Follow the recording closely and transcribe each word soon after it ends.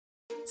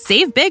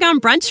Save big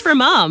on brunch for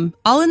mom,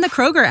 all in the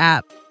Kroger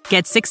app.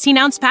 Get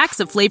 16-ounce packs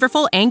of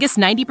flavorful Angus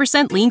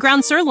 90% lean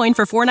ground sirloin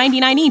for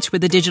 $4.99 each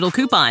with a digital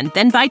coupon.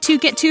 Then buy 2,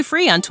 get 2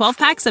 free on 12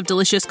 packs of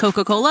delicious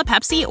Coca-Cola,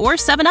 Pepsi, or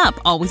 7-Up,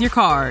 all with your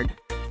card.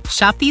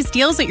 Shop these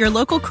deals at your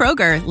local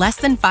Kroger, less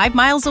than 5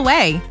 miles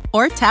away.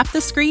 Or tap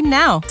the screen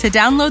now to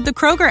download the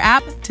Kroger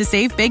app to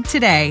save big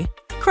today.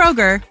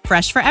 Kroger,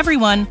 fresh for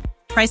everyone.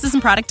 Prices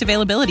and product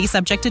availability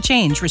subject to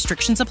change.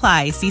 Restrictions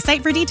apply. See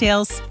site for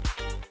details.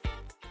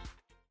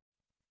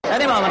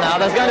 Any moment now,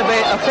 there's going to be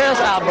a fierce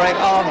outbreak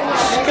of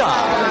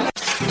ska.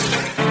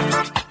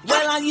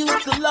 Well, I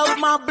used to love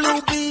my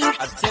blue beat.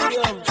 I tell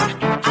you,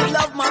 I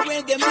love my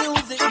reggae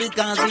music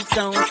because it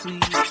sounds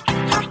sweet.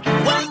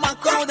 Well, my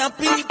crowd of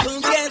people,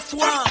 guess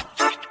what?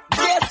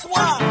 Guess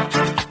what?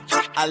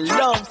 I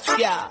love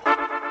ska.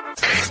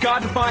 Ska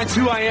defines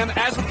who I am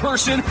as a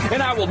person,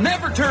 and I will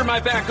never turn my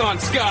back on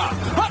ska.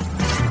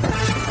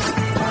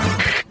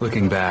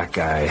 Looking back,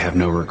 I have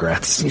no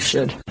regrets. You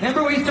should.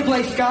 Remember we used to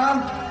play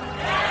ska?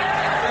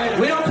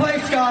 We don't play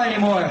ska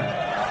anymore.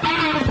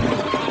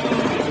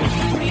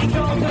 We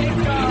don't play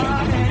ska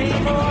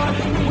anymore.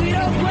 We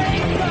don't play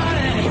ska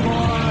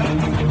anymore.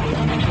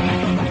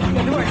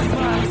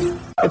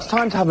 It's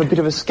time to have a bit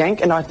of a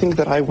skank, and I think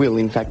that I will,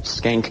 in fact,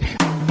 skank.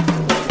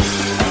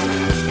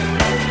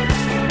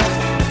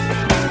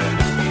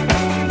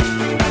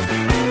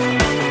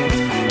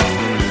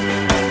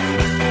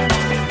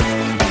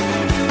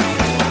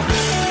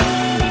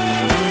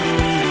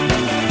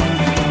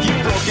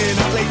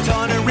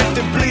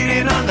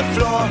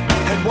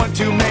 One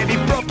too many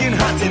broken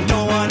hearts and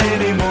don't want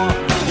anymore.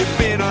 You've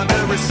been on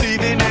the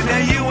receiving end,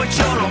 now you want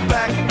your own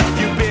back.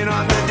 You've been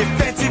on the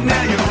defensive,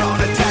 now you're on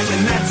attack.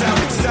 And that's how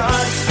it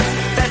starts,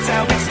 that's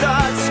how it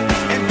starts.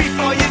 And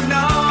before you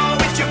know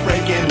it, you're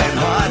breaking them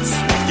hearts.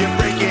 You're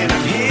breaking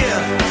them here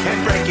and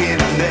breaking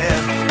them there,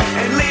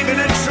 and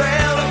leaving a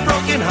trail of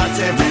broken hearts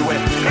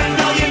everywhere. And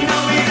no, you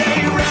know it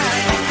ain't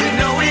right, you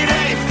know it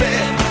ain't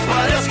fair.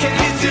 What else can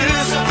you do?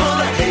 So full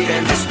of hate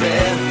and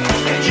despair,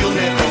 and you'll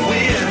never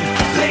win.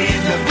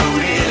 Laying the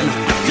boot in,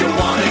 you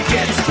wanna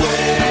get square.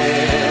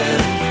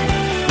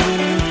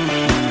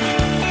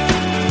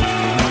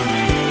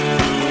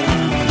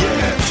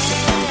 Yeah.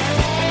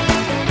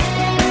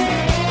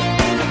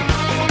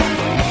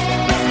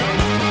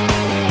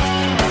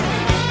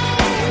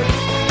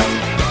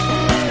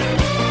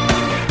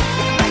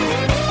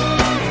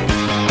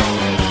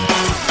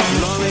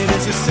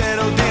 Loneliness is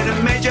settled in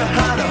and made your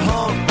heart a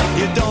home.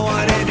 You don't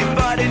want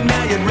anybody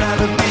now, you'd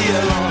rather be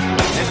alone.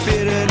 And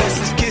bitterness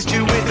has kissed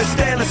you with a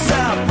stale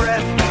sour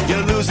breath.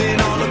 You're losing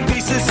all the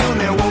pieces, soon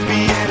there won't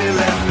be any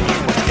left.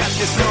 What's got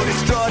you so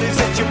distraught is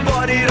that you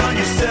bought it on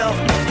yourself.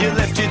 You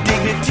left your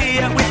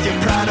dignity out with your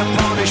pride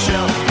upon a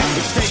shelf.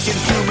 It's taken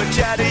too much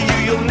out of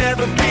you, you'll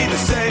never be the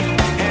same.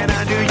 And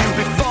I knew you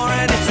before,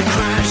 and it's a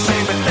crying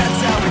shame. But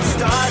that's how it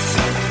starts,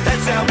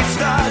 that's how it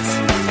starts.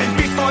 And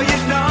before you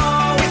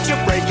know it, you're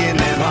breaking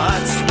them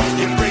hearts.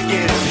 You're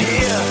breaking them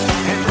here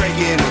and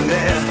breaking them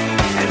there,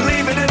 and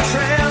leaving a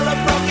trail of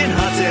broken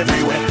hearts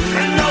everywhere.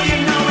 And no, you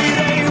know it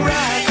ain't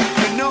right,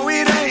 you know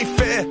it ain't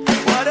fair.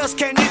 What else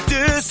can you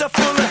do? So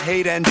full of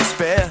hate and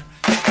despair,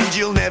 and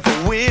you'll never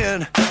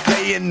win.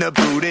 Laying the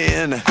boot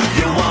in,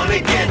 you wanna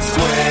get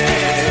square,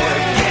 get square,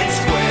 get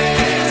square,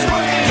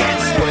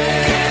 get square,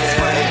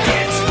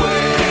 get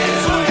square, get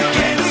square,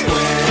 get square,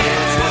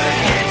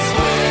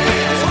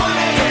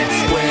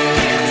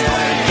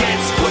 get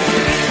square, get square,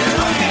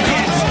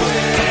 get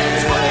square, get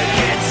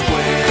square,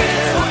 get square,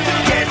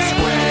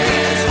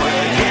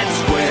 get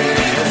square,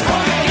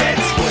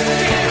 get square,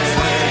 get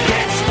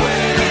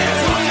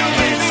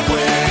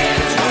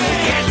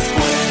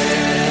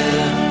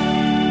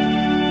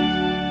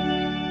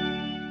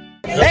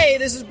Hey,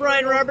 this is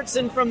Brian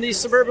Robertson from the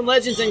Suburban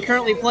Legends and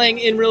currently playing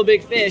in Real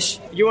Big Fish.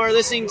 You are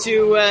listening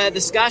to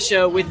the Ska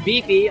Show with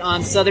Beefy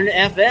on Southern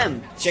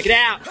FM. Check it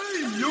out. Hey,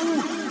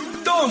 you!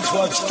 Don't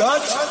watch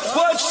that!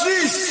 Watch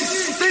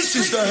this! This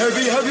is the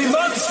heavy, heavy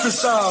monster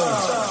sound!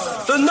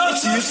 The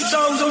nuttiest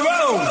sound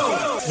around!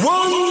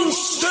 One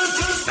step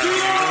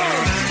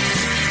beyond!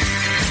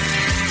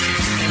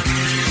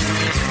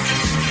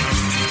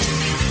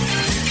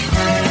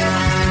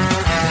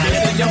 This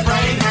is your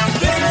brain on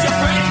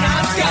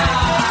ska.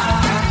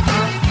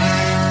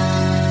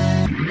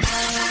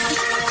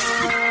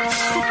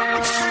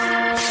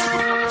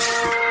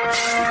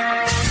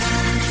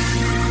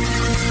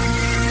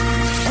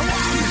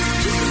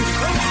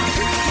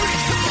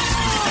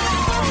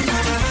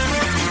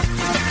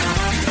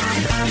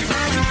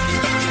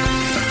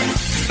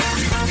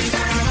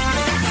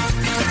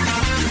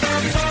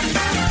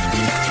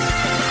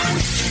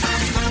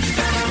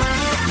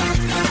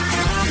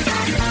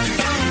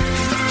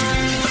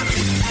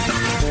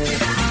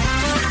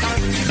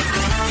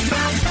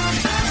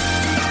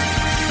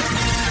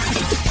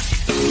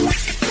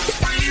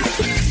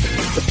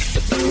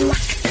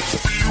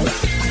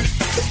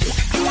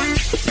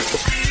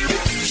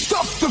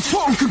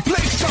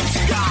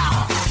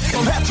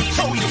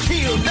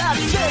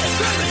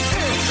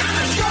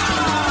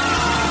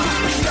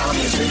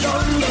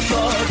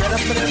 floor. Get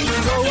up and then we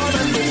go on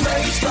and we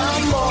make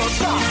some more.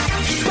 Stop,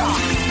 stop.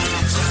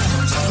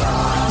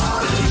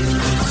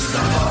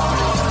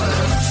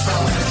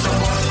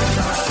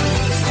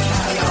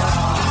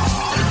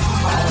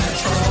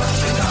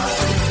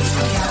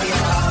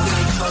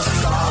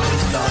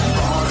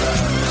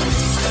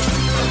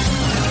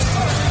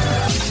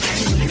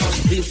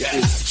 This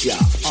is Ska.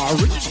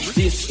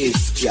 This is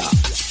Ska.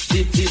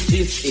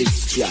 This is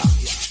Ska.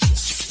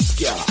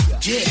 Ska.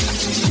 Yeah.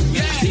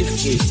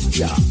 This is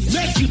Ska.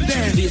 Make you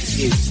dance. This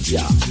is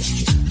Ska.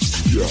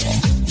 Ska.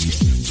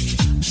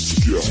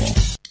 Ska.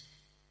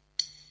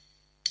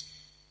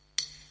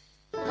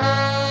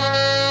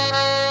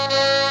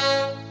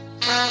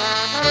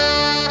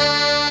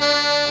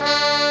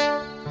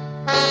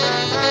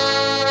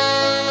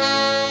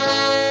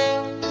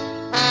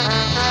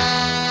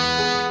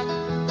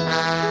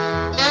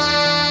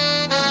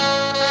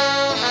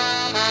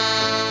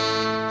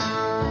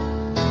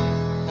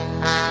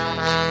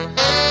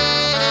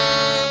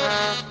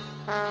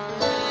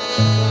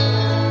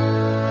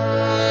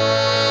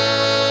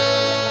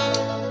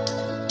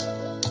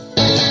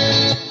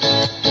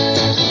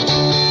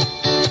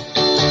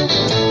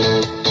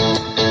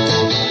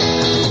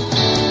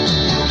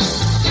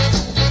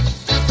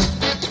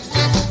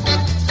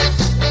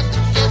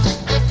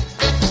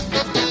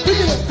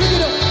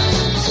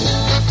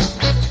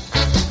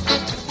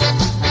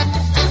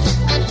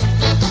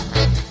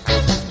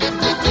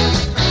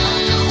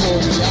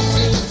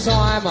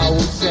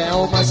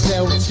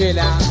 Chill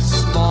out,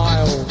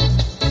 smile.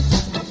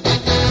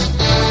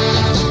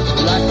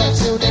 Life up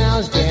till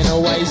now's been a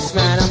waste,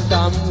 man. I'm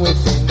done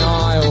with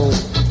denial.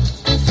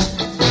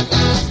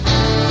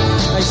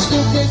 They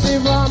still get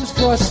their arms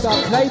crossed. I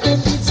play the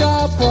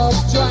guitar pop,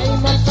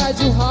 drain my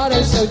fragile heart,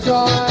 oh so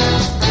dry.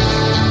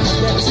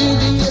 Get to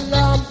the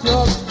alarm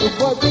clock, it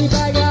woke me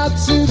back out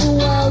to the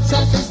world.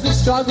 Tough is the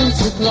struggle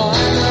to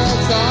climb our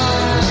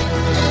time.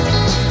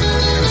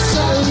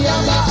 So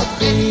young I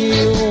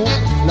feel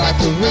like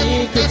a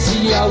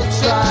rickety old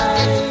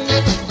train.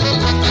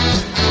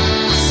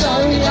 So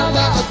young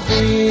that I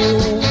feel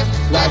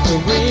like a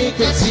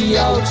rickety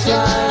old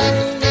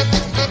train.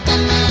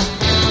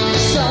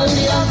 So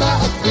young that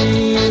I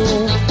feel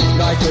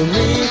like a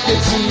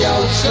rickety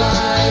old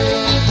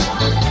train.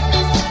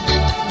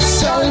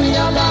 So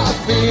young that I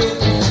feel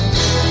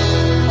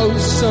oh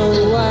so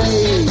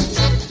aged.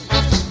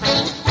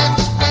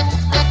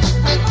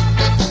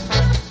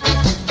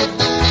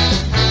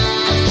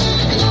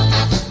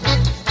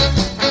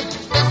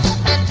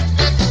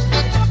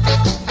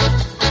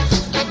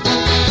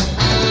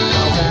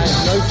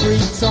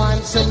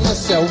 Time to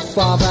myself,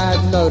 I've had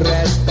no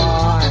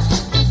respite.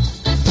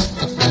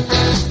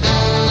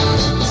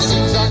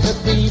 Seems like the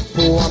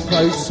people I'm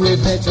close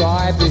with, their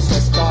drive is a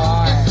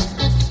spy.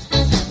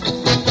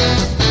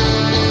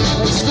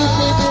 They stood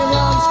with their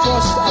arms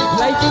crossed, I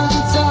played the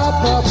guitar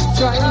pop,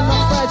 drained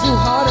my fragile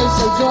heart oh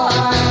so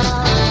dry.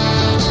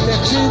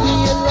 Left to the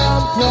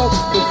alarm clock,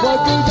 it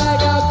woke me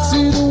back up to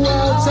the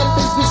world. Tough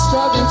is the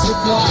struggle to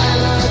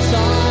climb our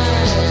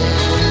time.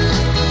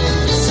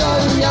 So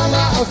young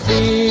I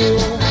feel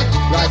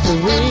like a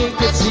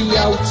rickety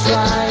old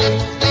train.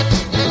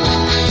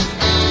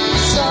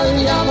 So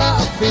young I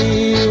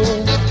feel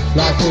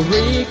like a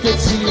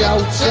rickety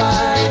old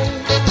train.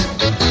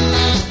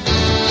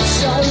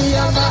 So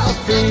young I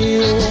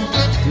feel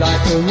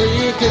like a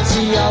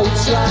rickety old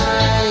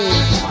train.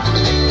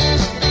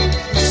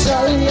 So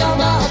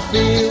young I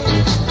feel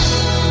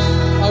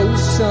oh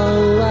so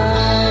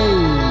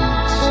aged.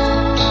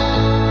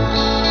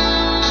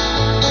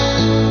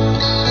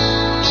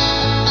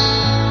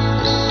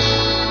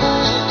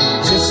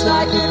 Just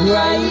like a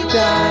great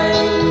day,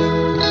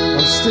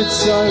 I'm stood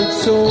so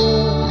tall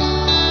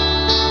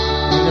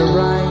in the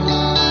rain.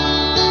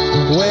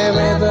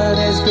 Wherever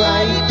there's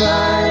great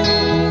pain,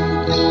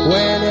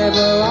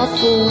 whenever I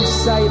fall,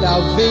 say la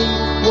vie,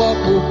 what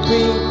will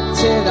be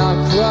till I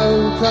grow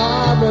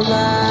can't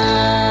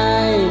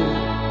remain.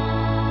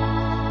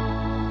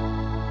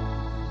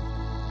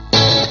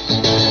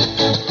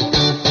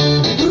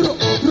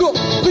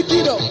 Pick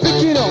it up,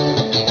 pick it up.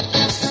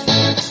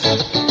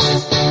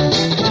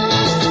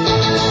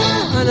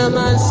 And a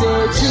man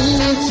said,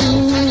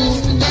 choo-choo,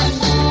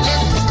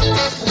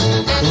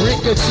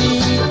 rickety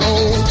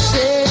old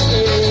shit.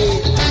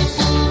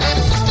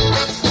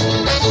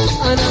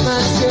 And a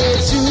man said,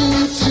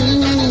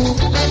 choo-choo,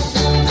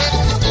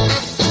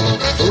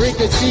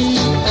 rickety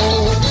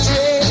old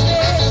shit.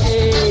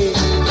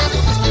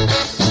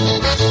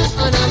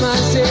 And a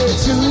man said,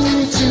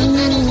 choo-choo,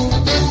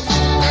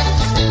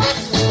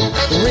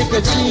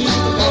 rickety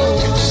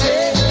old shit.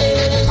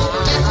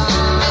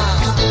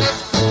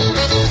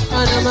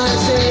 And a man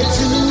said,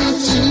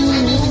 choo-choo,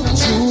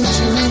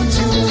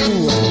 choo-choo-choo,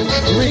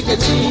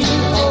 rickety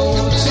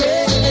old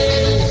shit.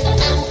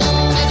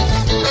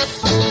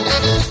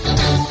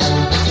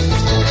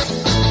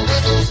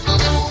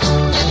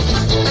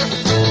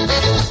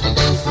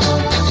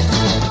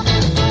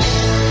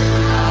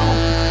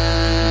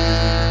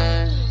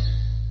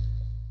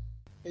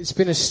 It's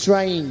been a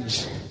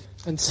strange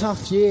and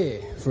tough year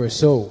for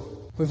us all,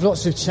 with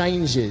lots of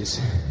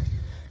changes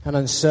and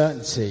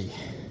uncertainty.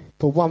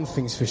 But one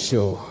thing's for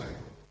sure,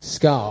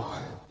 Ska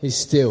is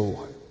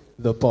still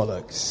the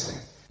bollocks.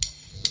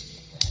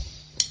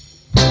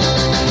 My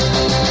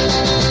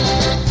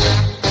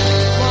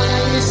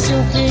name is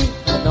Silky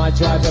and I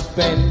drive a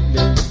Bentley.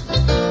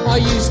 I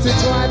used to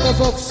drive a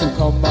Vauxhall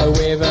combo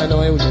with an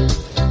oil leak,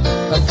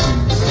 a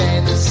few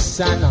cents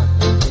and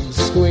onion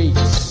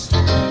squeeze.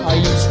 I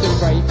used to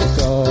pray to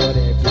God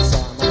every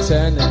time I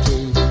turned the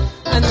key.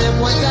 And then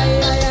one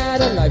day I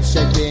had a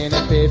life-shaking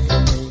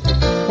epiphany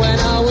when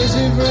I was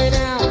hoovering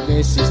out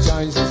Mrs.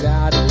 Jones's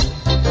Audi.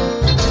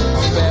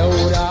 I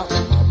filled up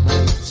my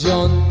mate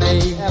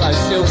Johnny. Hello,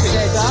 Silky.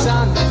 Said,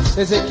 son,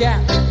 there's a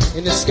gap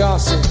in the Ska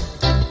scene.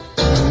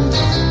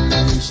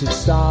 We should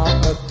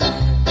start a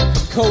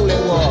band, call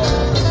it what?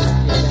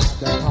 In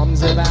the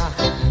palms of our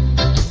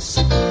hands,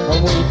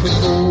 and we could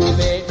call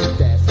it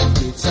Death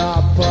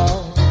Guitar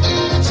Pop.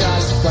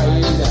 Just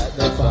pray that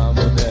the fun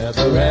will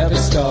never ever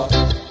stop.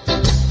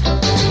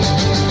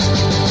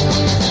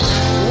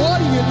 What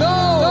do you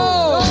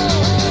know?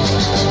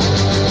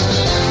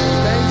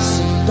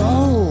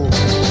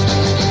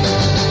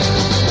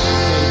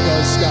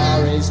 Because Ska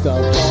is the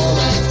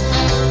bollocks.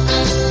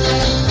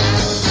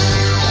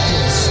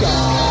 Ska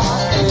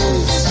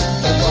is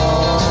the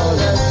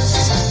bollocks.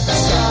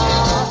 Ska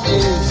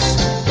is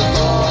the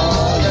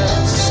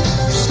bollocks.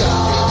 Ska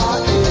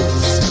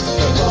is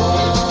the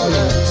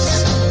bollocks.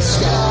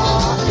 Ska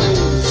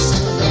is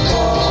the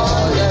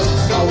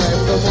bollocks. I went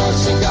from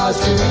watching girls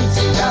to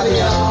eating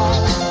caviar.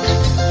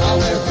 I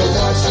went from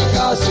watching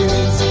girls to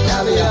eating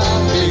caviar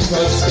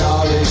because Ska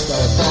is the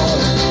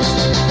bollocks.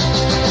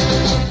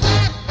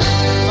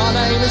 My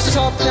name is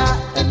Top Nat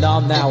and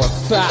I'm now a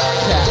fat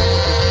cat.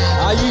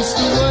 I used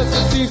to work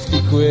for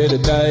 50 quid a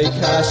day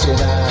cashing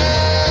out,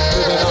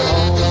 but at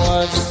home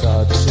was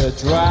such a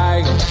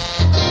drag. I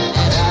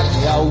had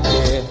the old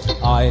gear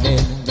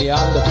ironing the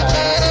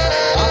underpants.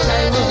 I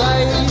came of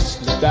age,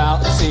 lived out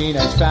a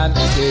teenage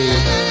fantasy,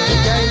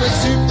 became a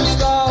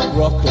superstar,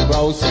 rock and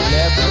roll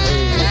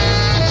celebrity.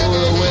 All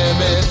the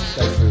women,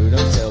 they threw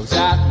themselves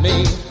at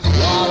me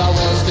while I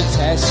was the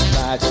test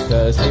match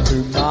Thursday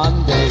through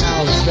Monday.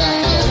 How's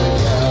that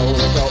going well?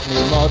 Got me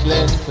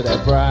modelling for their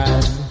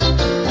brand,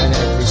 and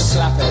every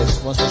slaphead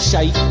wants to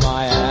shake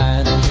my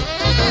hand.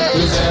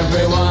 Cause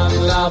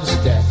everyone loves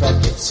Death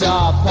of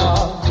Guitar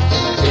Pop.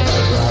 In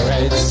over our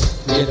heads,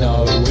 you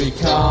know we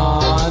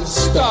can't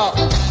stop.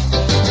 And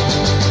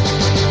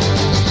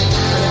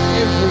at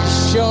every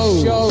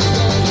show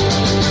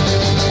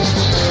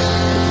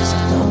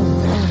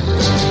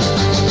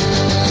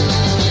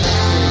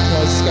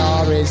Ska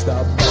is the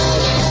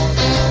bollocks.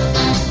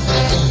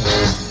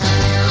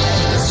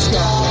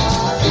 Ska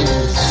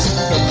is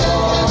the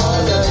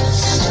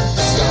bollocks.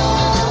 Ska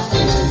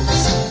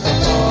is the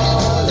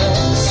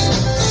bollocks.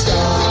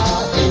 Ska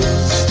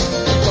is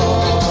the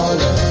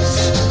bollocks.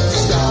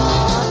 Ska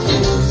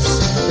is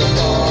the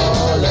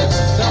bollocks.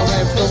 I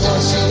went from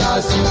washing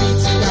guys to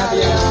eating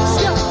caviar.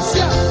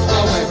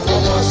 I went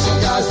from washing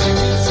guys to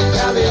eating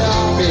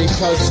caviar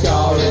because Ska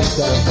is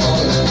the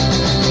bollocks.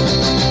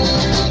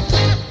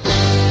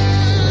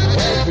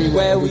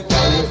 Everywhere we go,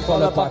 we're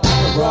followed by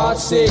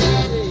paparazzi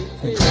and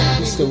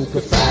creepy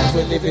stalker fans.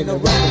 We're living a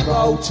rock and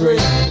roll dream.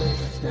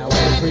 Now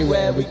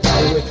everywhere we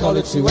go, we're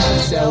collared to our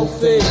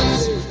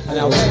selfies. And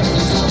now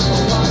every time I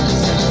run,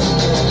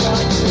 we're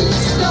going to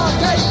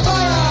Stargate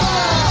Fire!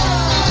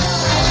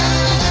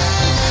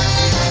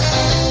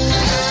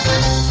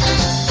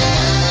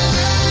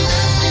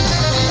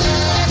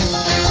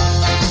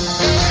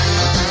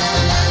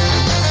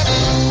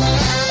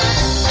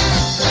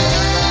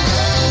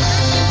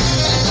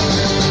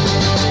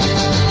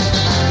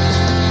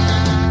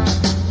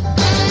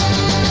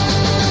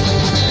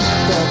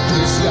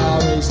 Ska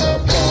is the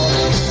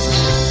bollocks.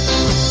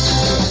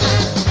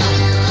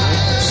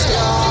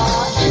 Ska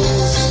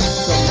is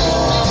the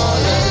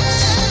bollocks.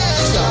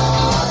 Ska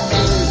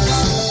is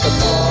the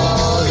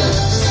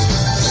bollocks.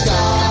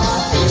 Ska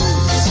is the bollocks. Ska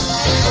is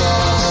the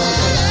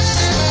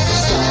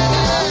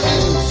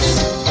bollocks.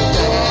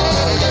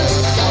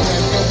 I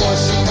went from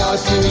washing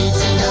cars to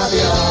eating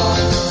caviar.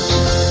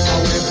 I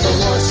went from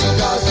washing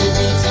cars to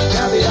eating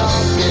caviar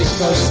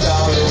because Ska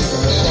is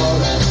the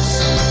bollocks.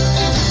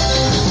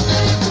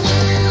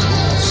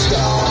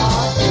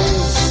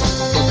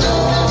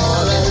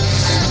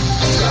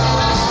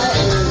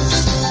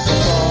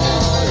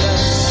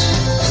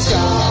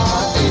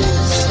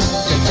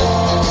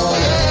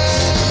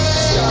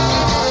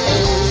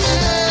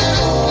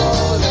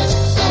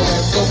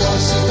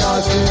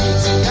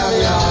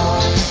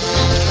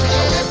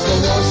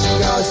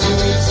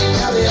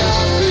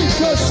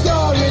 Because Ska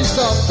is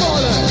the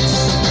bollocks.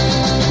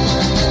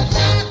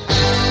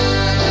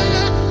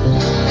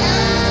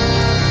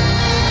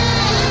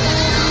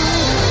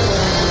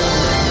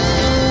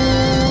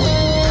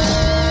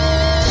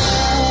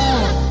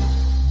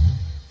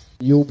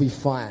 You'll be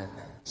fine,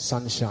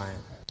 sunshine.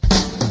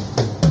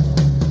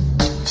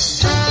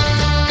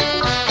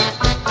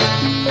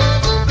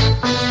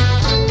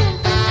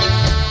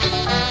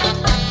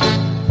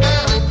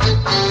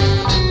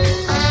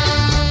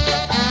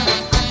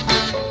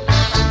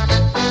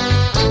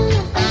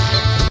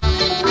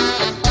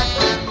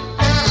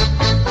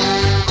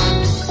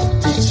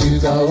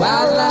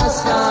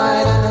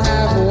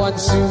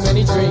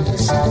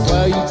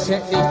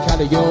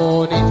 colour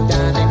yawning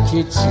down the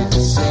kitchen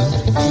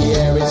sink. The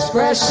air is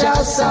fresh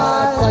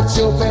outside, but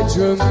your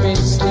bedroom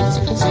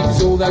instinct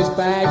seems all those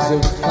bags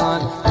of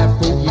fun have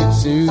brought you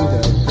to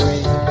the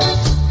brink.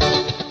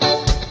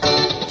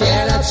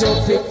 Get out your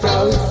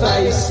pico,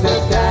 face the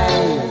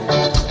day.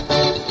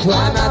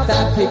 Climb out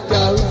that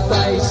pico,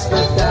 face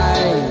the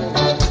day.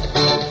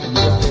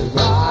 You'll be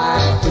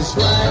right this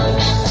way.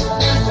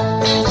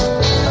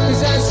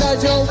 'Cause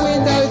outside your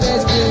window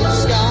there's blue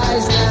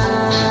skies now.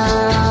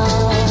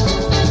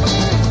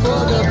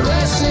 For the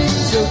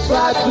blessings of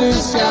bright blue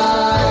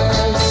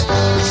skies,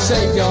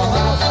 save your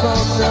heart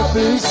from the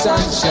blue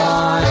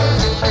sunshine.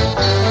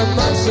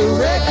 Amongst the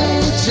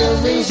wreckage, a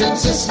reason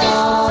to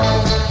smile.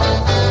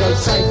 Don't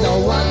take no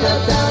wonder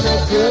down a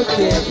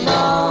crooked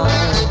mile.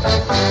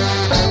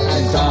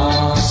 And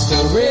dance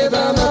the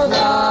rhythm of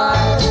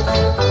life.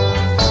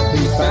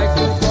 Be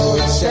thankful for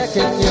each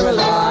second you're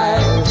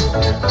alive.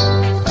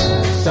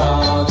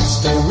 Dance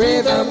the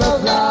rhythm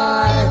of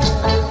life.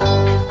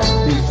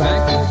 Be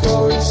thankful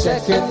for each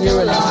second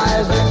you're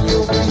alive. And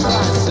you'll be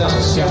fine,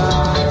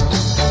 sunshine.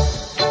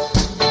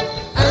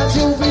 And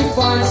you'll be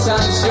fine,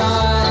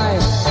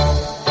 sunshine.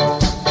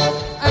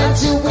 And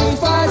you'll be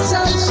fine,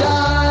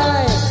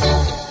 sunshine.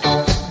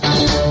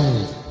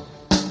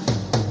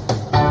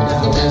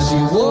 Now as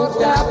you walk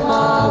that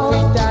mile, be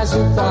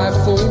dazzled by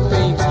full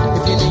beams.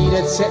 If you need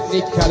a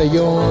technicolor,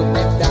 you'll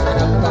nip down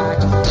a back.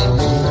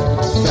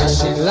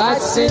 Flashing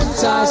lights in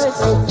ties,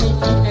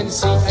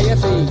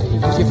 O-P-E-N-C-A-F-E.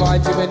 If you find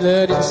you've been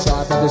lured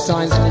inside by the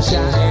signs and the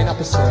shouting up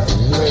a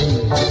certain green.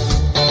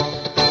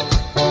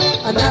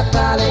 And that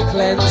ballet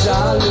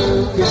cleanser,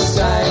 Lucas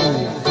say.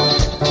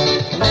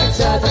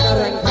 Nectar to the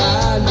ring,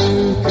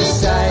 Lucas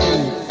say.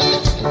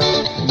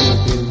 You'll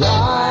be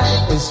right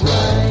this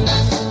way.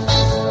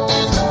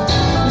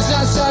 'Cause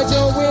outside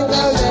your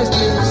window there's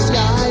blue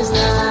skies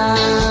now.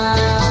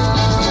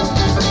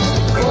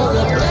 For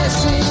the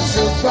blessings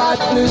of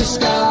bright blue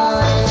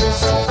skies,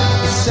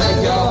 save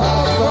your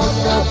heart from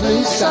the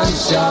blue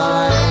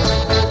sunshine.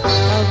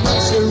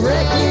 Amongst the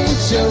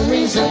wreckage, a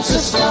reason to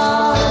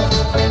smile.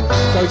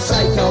 Don't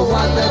take no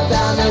wonder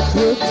down a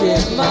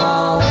crooked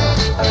mile.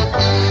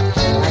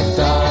 And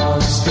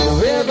dance the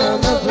rhythm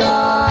of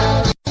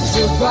life.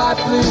 To bright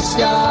blue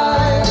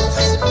skies,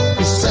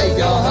 you save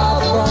your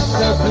heart from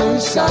the blue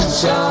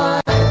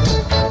sunshine.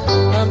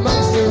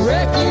 Amongst the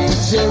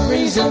wreckage, a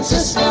reason to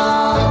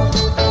smile.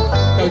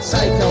 Don't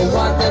take no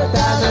wonder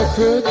down a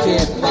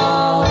crooked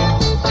mile.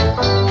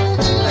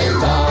 And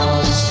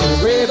dance the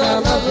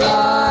rhythm of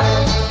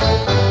life.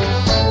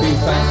 Be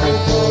thankful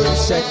for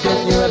each second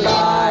you're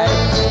alive.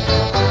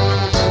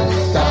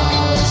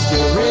 Dance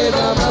the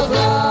rhythm of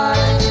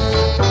life.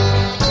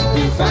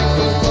 Be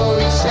thankful for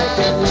each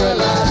second you're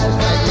alive.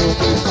 And you'll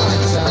be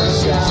fine,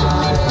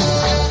 sunshine.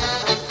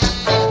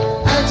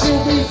 And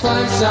you'll be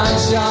fine,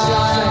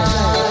 sunshine.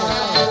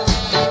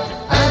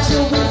 And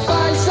you'll be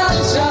fine,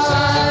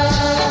 sunshine.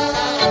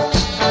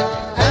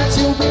 And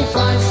you'll be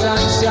fine,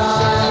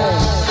 sunshine.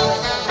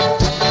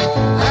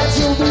 And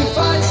you'll be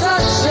fine,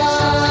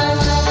 sunshine.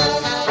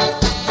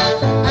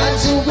 And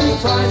you'll be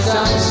fine,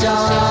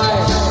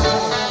 sunshine.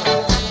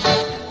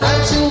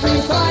 And you'll be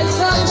fine,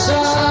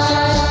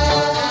 sunshine.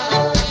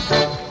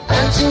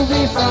 And you'll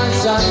be fine,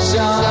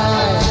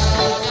 sunshine.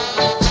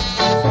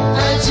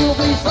 And you'll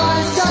be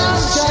fine,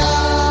 sunshine.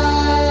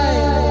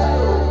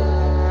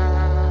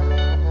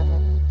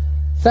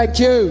 Thank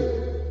you.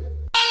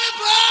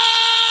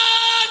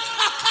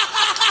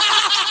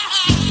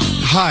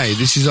 Hi,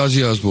 this is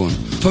Ozzy Osbourne.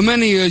 For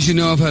many years, you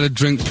know I've had a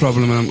drink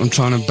problem and I'm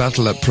trying to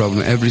battle that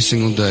problem every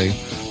single day.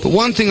 But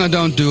one thing I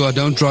don't do, I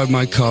don't drive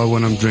my car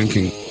when I'm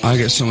drinking. I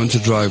get someone to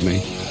drive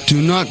me.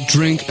 Do not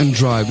drink and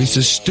drive. It's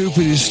the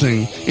stupidest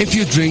thing. If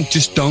you drink,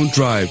 just don't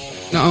drive.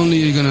 Not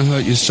only are you going to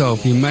hurt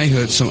yourself, you may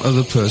hurt some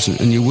other person,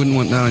 and you wouldn't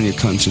want that on your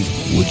conscience,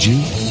 would you?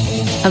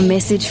 A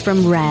message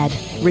from RAD,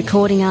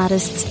 recording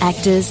artists,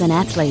 actors and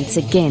athletes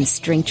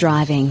against drink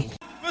driving.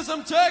 For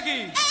some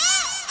turkey.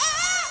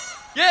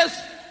 Yes,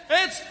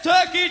 it's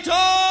turkey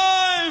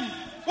time.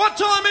 What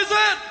time is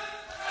it?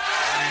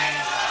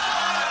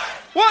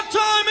 What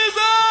time is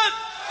it?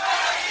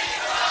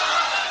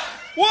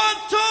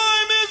 What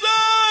time is it?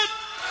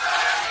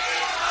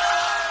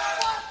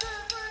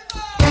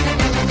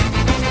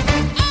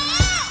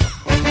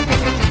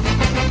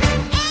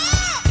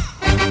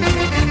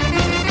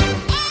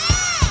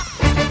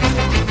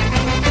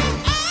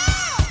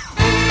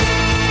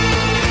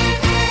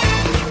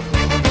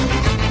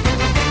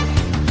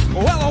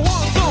 Well, I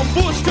want some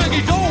bush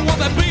turkey, don't want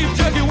that beef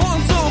jerky,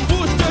 want some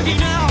bush turkey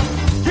now.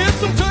 Get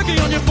some turkey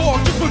on your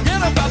fork, just forget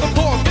about the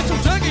pork. Get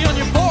some turkey on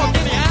your fork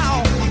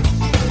anyhow.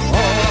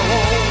 All I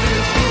want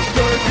is bush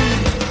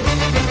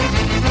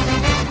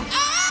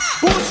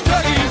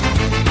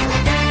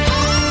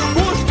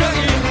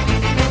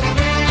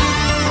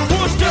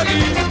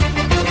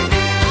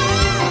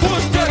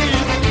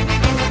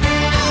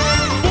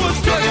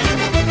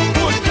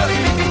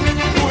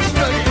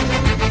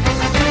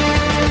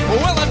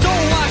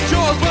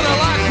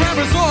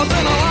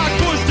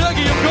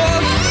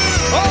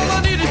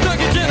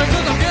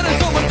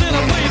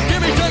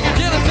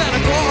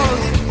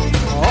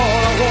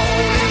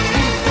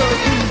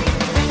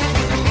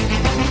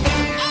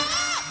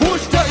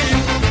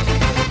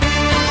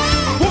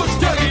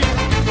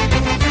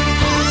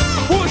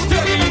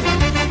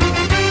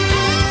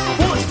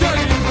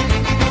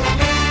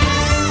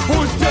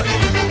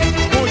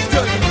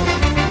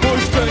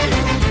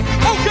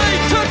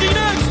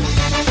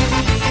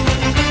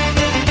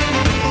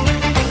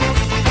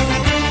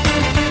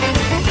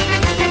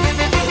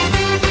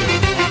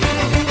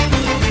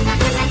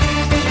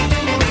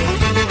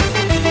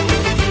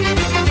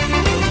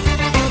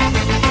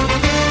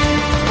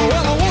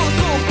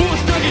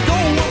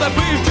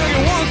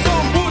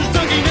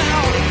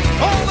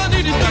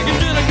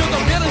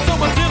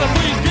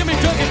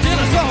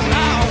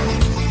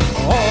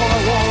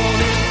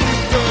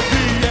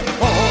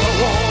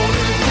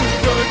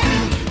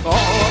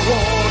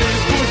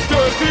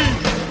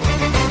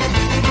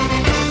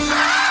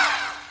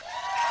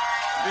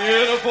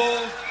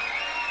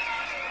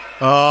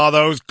Ah,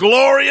 those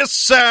glorious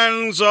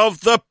sounds of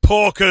the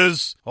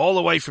Porkers, all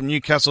the way from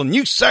Newcastle,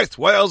 New South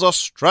Wales,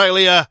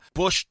 Australia.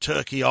 Bush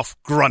Turkey Off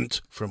Grunt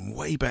from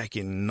way back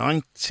in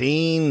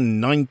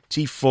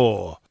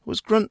 1994. Was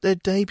Grunt their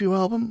debut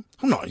album?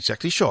 I'm not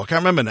exactly sure. I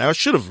can't remember now. I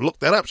should have looked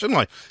that up, shouldn't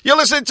I? You're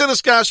listening to The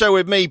Ska Show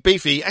with me,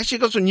 Beefy. Actually,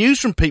 got some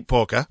news from Pete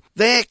Porker.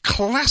 Their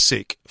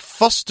classic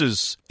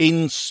Foster's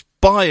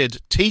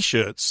inspired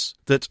T-shirts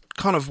that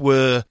kind of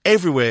were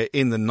everywhere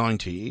in the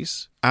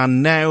 90s are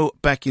now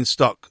back in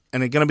stock,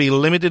 and they're going to be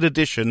limited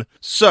edition.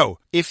 So,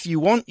 if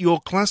you want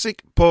your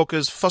classic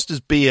Porkers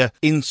Foster's Beer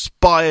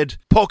inspired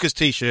Porkers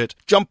T-shirt,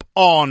 jump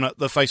on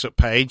the Facebook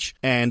page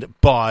and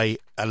buy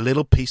a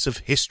little piece of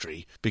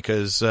history,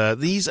 because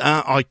these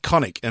are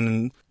iconic,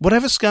 and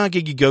whatever ska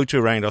gig you go to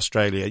around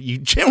Australia, you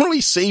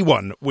generally see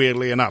one,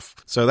 weirdly enough.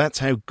 So that's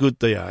how good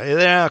they are.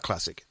 They are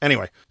classic.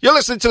 Anyway, you're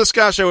listening to The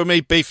Ska Show with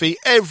me, Beefy,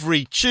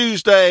 every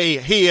Tuesday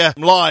here,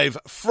 live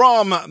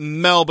from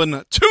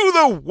Melbourne to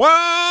the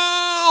world.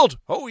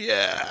 Oh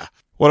yeah.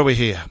 What do we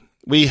hear?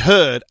 We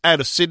heard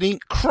out of Sydney,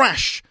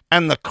 Crash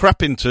and the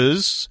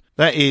Crappinters.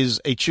 That is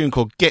a tune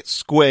called Get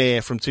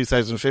Square from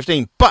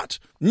 2015. But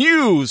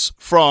news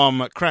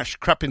from Crash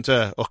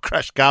Carpenter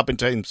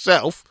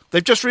himself.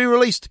 They've just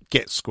re-released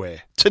Get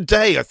Square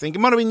today, I think. It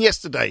might have been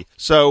yesterday.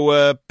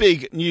 So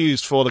big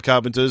news for the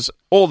Carpenters.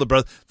 All the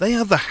brothers. They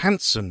are the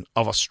Hanson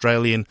of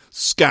Australian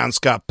ska and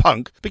ska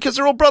punk, because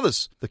they're all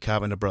brothers. The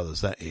Carpenter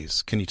brothers, that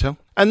is. Can you tell?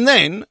 And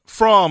then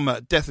from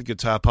Death of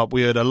Guitar Pop,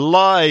 we heard a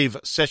live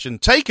session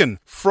taken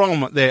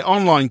from their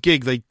online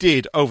gig they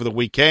did over the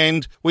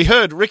weekend. We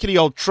heard Rickety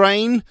Old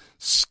Train,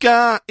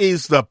 Ska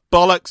is the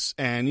Bollocks,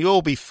 and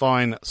You'll Be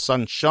Fine,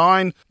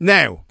 Sunshine.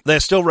 Now, they're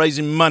still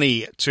raising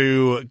money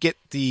to get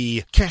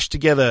the cash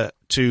together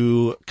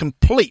to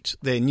complete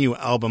their new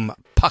album,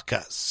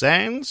 Pucker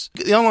Sounds.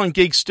 The online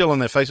gig's still on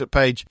their Facebook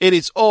page. It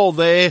is all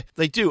there.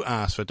 They do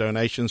ask for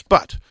donations,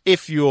 but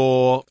if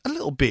you're a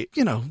little bit,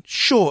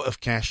 short of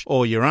cash,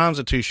 or your arms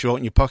are too short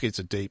and your pockets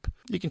are deep,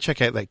 you can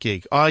check out that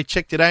gig. I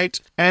checked it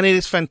out, and it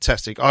is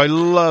fantastic. I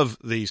love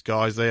these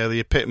guys. They are the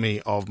epitome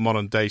of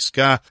modern day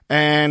ska,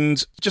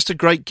 and just a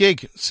great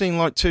gig. Seem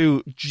like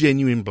two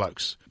genuine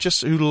blokes,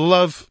 just who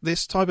love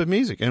this type of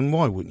music. And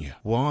why wouldn't you?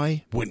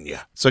 Why wouldn't you?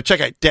 So check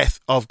out Death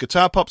of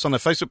Guitar Pops on their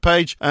Facebook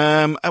page.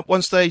 At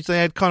one stage, they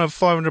had kind of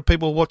 500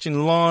 people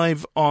watching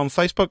live on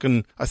Facebook,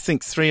 and I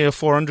think 300 or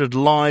 400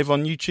 live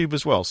on YouTube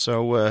as well.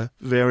 So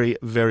very,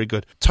 very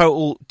good.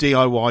 Total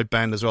DIY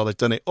band as well. They've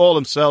done it all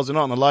themselves. They're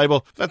not on the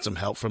label. They've had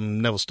some help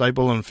from Neville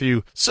Staple and a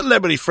few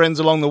celebrity friends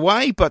along the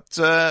way, but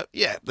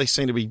they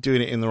seem to be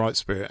doing it in the right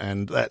spirit,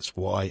 and that's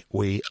why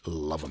we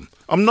love them.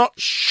 I'm not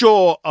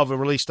sure of a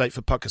release date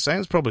for Pucker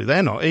Sounds. Probably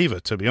they're not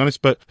either, to be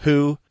honest, but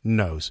who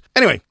knows?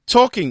 Anyway,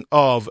 talking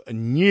of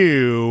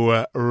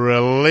new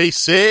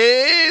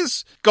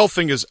releases,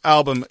 Goldfinger's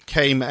album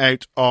came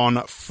out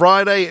on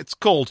Friday. It's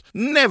called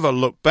Never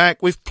Look Back.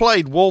 We've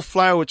played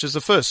Wallflower, which is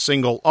the first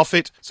single off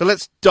it, so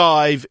let's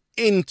dive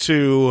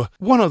into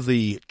one of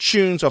the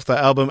tunes off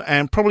that album,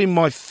 and probably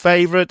my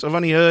favourite. I've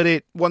only heard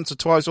it once or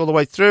twice all the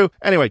way through.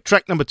 Anyway,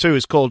 track number 2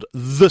 is called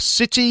The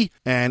City,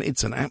 and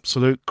it's an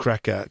absolute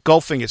cracker.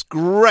 Goldfinger's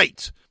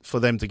great for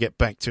them to get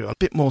back to a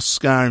bit more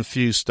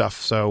ska-infused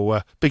stuff,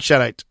 so big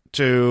shout out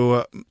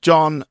to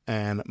John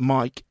and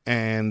Mike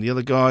and the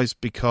other guys,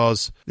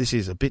 because this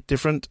is a bit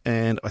different,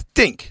 and I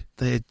think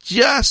they're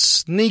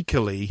just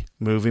sneakily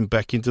moving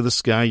back into the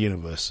ska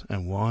universe,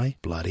 and why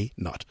bloody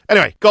not?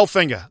 Anyway,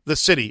 Goldfinger, The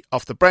City,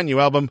 off the brand new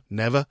album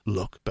Never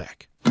Look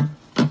Back.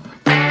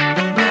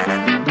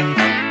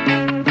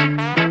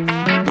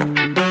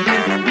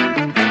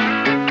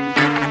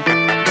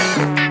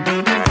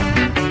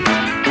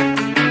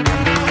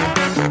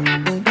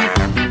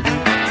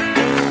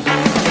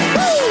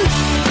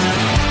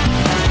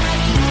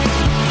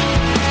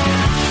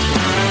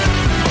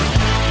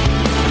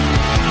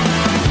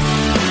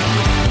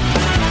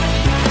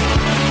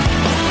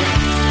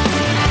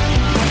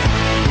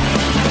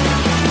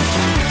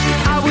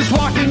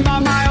 Walking by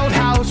my old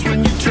house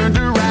when you turned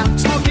around.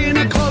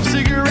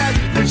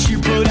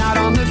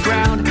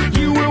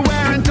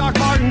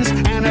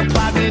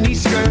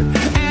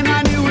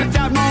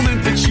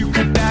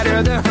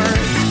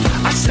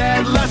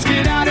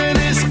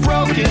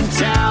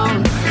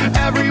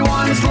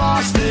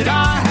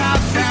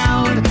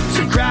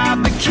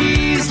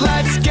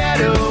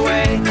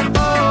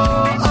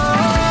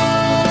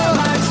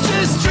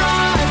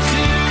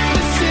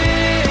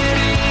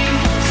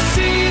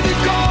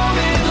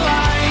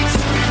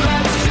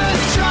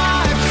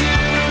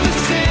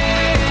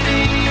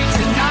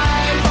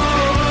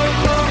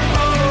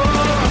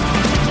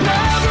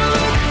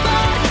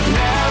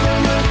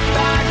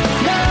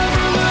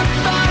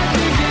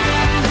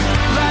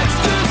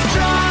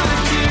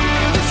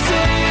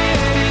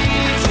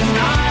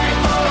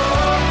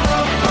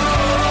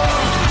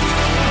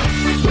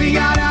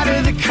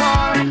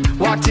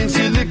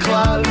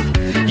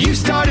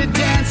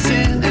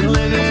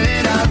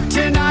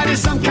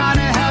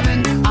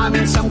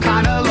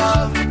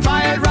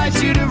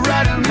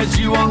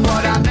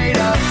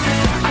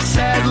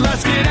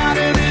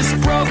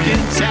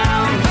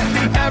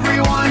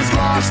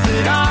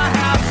 that I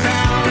have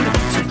found.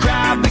 So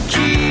grab the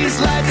keys,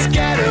 let's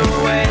get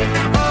away.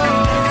 Oh,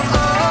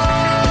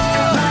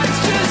 oh, let's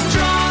just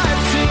drive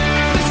to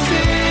the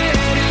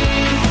city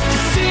to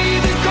see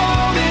the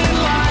golden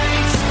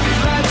lights.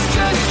 Let's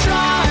just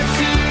drive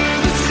to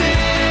the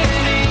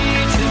city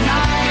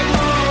tonight.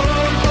 Oh,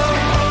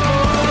 oh,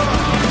 oh.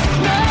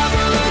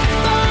 Never look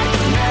back,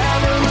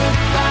 never look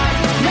back,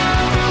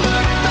 never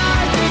look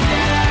back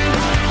again.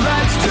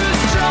 Let's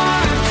just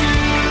drive to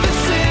the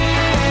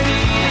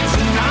city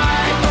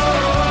tonight. Oh,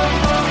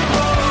 oh,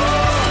 oh.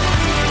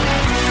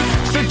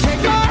 So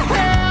take our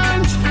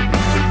hand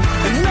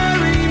and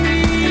marry me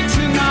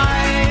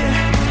tonight.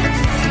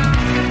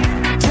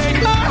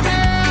 Take our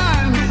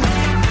hand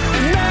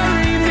and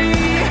marry me,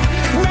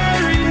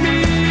 marry me.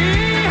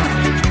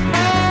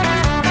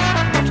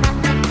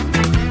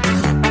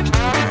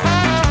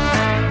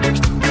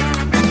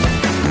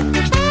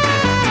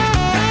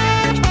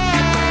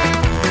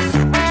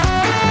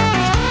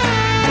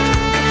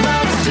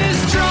 Let's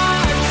just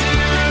drive to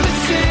the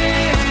city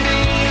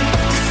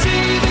to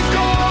see the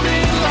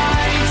golden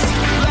lights.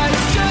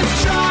 Let's just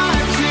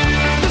drive to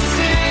the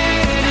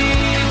city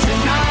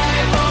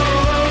tonight. Oh,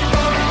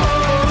 oh,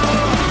 oh.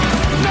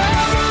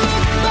 Never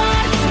look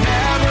back,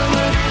 never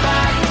look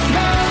back,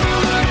 never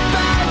look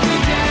back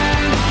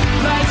again.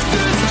 Let's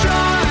just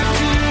drive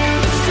to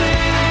the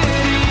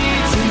city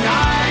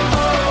tonight.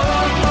 Oh,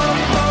 oh,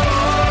 oh.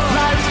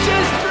 Let's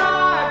just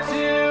drive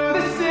to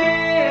the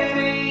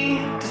city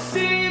to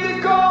see the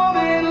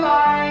golden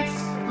lights.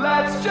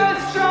 Let's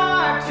just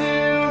drive to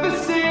the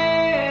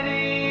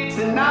city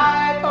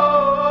tonight. Oh,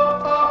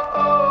 oh,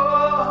 oh.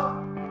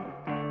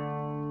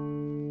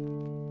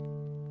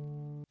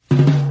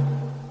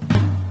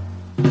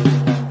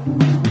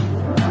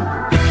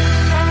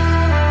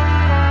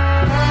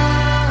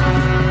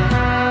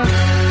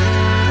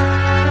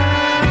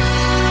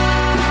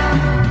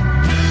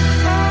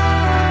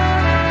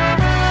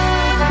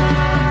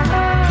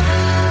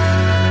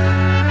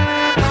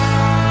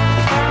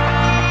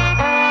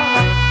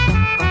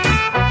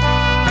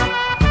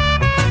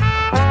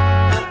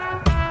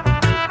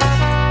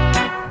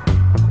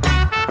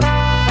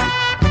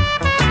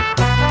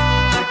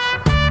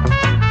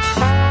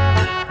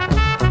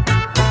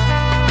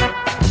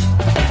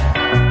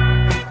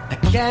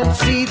 Can't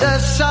see the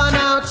sun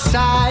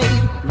outside,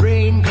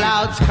 rain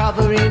clouds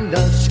covering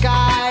the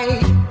sky.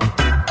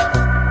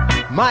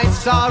 My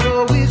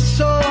sorrow is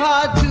so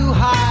hard to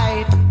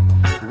hide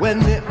when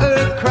the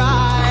earth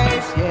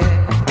cries, yeah.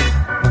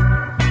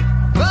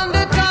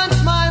 Thunder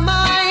taunts my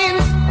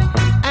mind,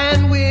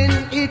 and when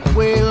it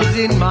wails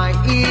in my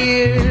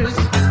ears,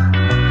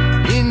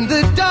 in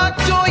the dark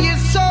joy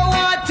is so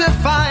hard to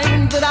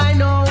find, but I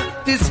know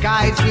the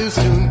skies will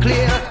soon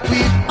clear.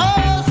 We've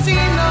all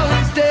seen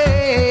those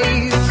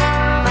days,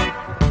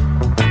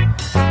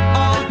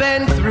 all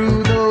been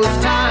through those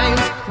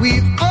times.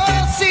 We've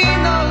all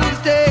seen those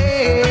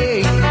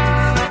days,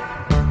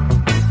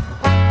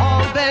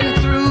 all been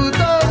through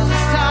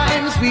those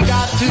times. We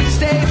got to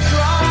stay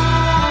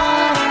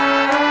strong.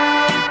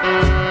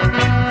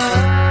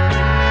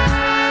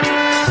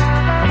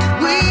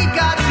 We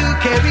got to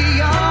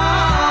carry on.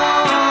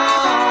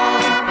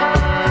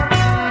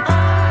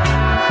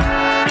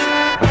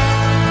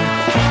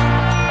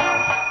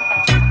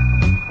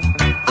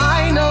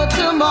 I know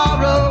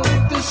tomorrow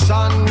the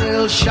sun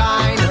will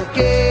shine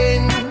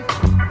again.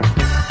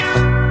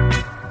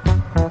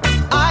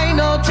 I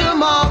know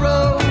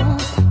tomorrow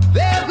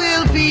there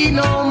will be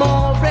no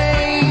more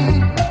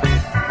rain.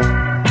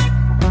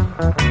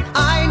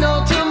 I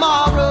know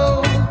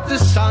tomorrow the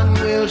sun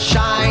will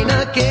shine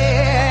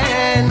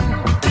again.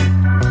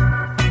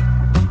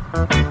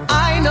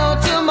 I know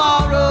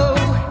tomorrow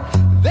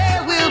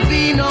there will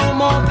be no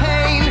more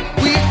pain.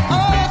 We've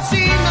all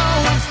seen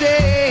those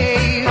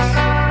days,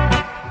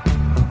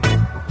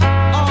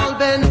 all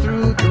been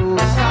through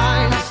those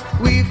times.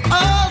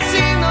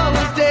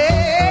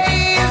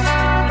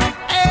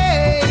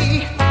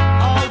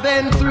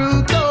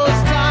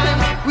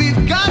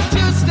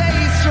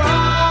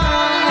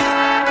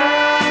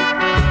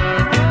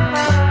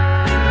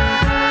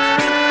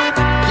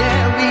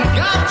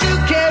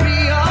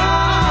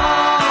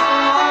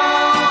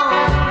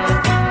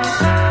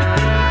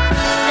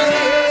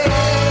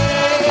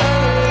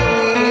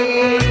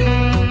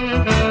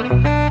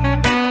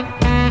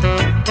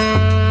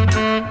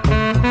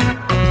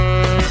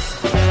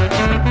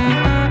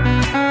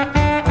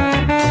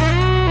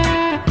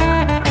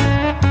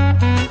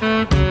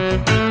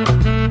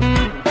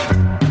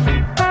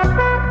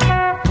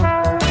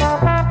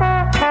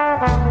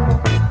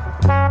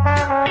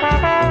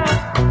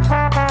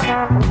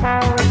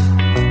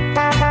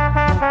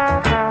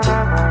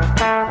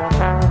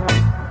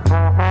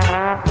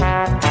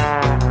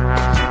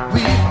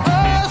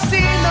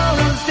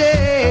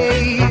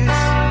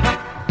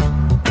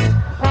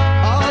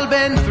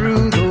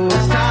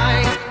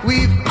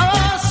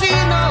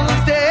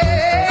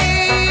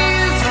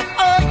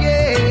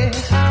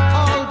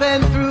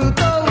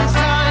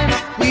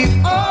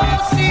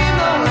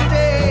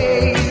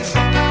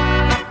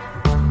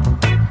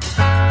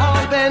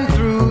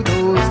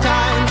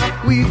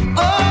 We've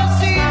all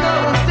seen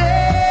those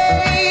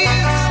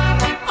days.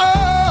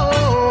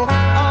 Oh,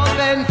 all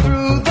been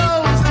through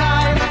those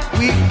times.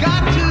 We've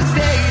got to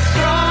stay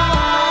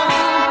strong.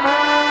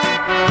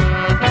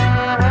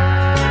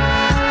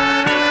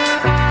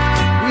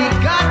 We've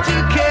got to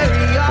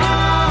carry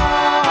on.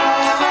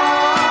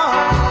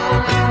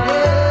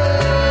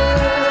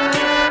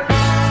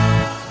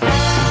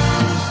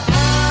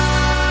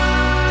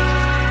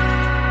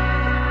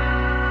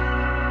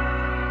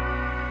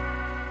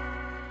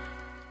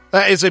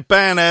 That is a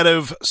band out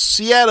of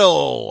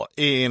Seattle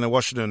in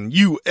Washington,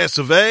 US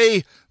of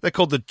A. They're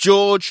called the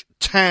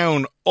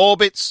Georgetown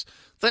Orbits.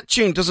 That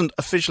tune doesn't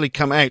officially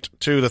come out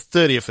to the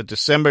 30th of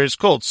December. It's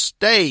called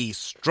Stay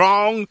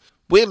Strong.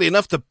 Weirdly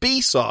enough, the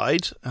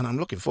B-side, and I'm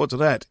looking forward to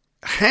that,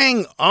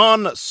 Hang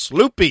On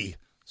Sloopy.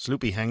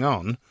 Sloopy Hang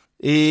On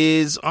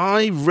is,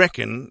 I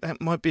reckon,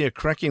 that might be a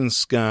cracking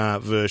ska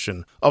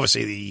version.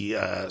 Obviously,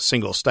 the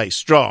single Stay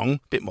Strong, a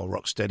bit more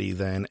rock steady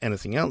than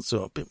anything else,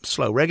 or a bit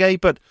slow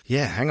reggae, but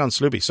yeah, Hang On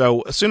Sloopy.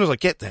 So as soon as I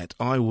get that,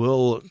 I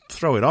will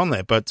throw it on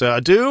there. But I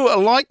do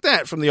like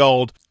that from the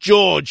old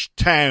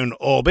Georgetown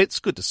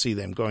Orbits. Good to see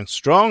them going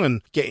strong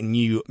and getting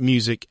new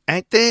music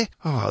out there.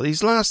 Oh,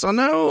 these last, I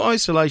know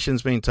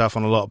isolation's been tough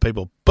on a lot of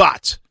people,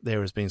 but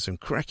there has been some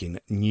cracking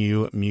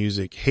new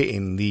music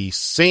hitting the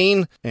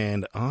scene,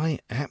 and I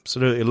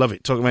absolutely love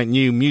it. Talking about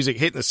new music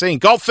hitting the scene,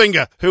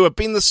 Goldfinger, who have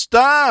been the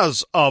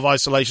stars of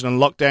isolation and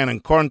lockdown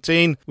and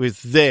quarantine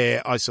with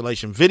their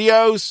isolation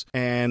videos,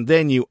 and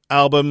their new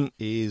album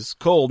is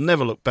called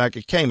Never Look Back.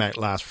 It came out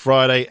last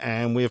Friday,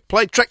 and we have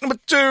played track number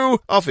 2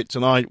 of it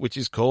tonight, which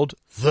is called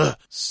The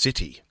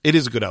City. It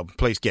is a good album.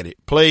 Please get it.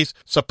 Please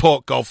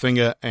support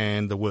Goldfinger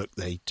and the work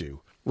they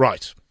do.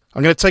 Right.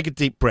 I'm going to take a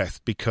deep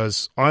breath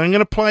because I'm going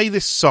to play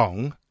this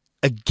song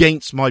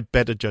against my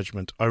better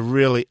judgment. I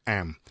really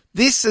am.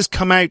 This has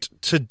come out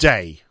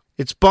today.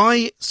 It's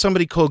by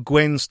somebody called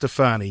Gwen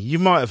Stefani. You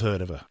might have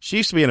heard of her. She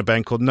used to be in a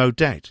band called No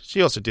Doubt.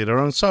 She also did her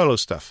own solo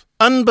stuff.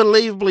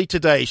 Unbelievably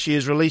today, she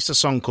has released a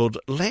song called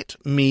Let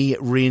Me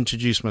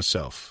Reintroduce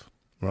Myself.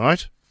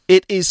 Right?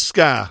 It is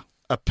ska,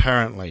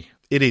 apparently.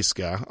 It is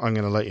ska. I'm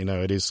going to let you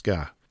know it is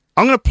ska.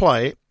 I'm going to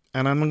play it,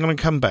 and I'm going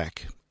to come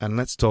back, and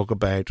let's talk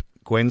about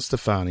Gwen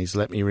Stefani's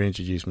Let Me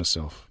Reintroduce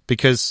Myself.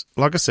 Because,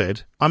 like I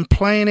said, I'm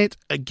playing it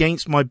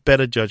against my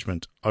better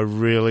judgment. I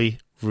really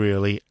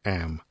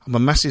am. I'm a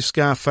massive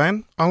ska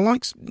fan. I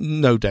like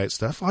No Doubt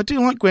stuff. I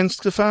do like Gwen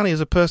Stefani as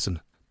a person.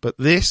 But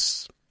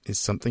this is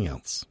something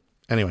else.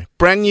 Anyway,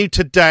 brand new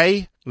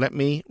today, Let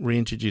Me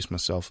Reintroduce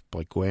Myself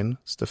by Gwen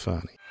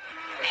Stefani.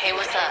 Hey,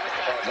 what's up?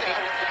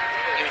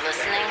 You're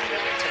listening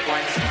to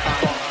Gwen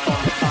Stefani.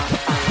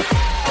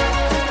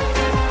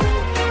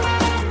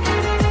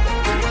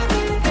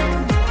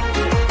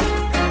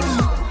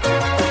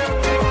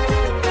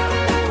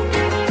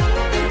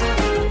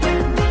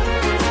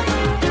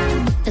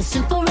 A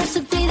simple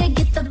recipe to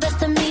get the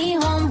best of me.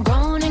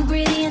 Homegrown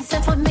ingredients,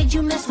 that's what made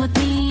you mess with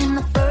me in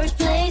the first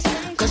place.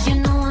 Cause you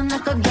know I'm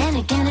like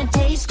organic and it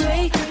tastes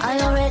great. I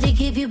already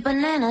give you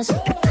bananas. Go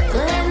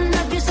ahead and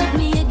wrap yourself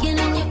me again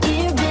in your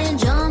ear.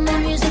 Binge on my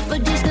music for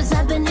days cause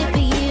I've been here for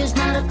years.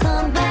 Not a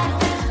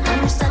comeback, I'm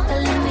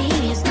recycling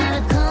me. It's not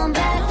a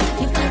comeback,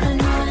 you feel the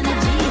new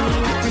energy.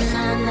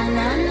 Na na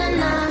na na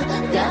na,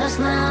 got a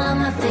smile on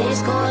my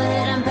face. Go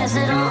ahead and pass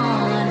it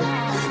on.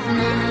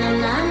 Na na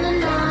na na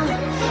na.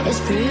 It's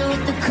free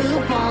with the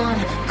coupon.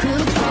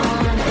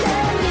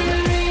 Let me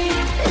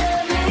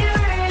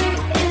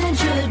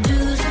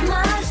reintroduce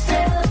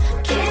myself.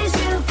 Case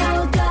you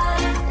forgot,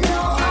 no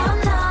I'm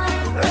not.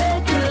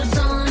 Records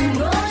on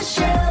your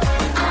shelf.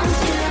 I'm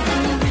still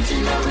the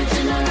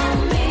original on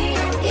me.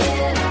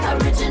 Yeah,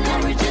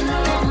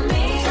 original on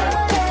me. So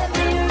let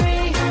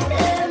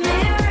me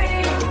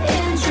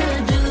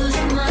reintroduce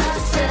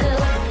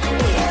myself.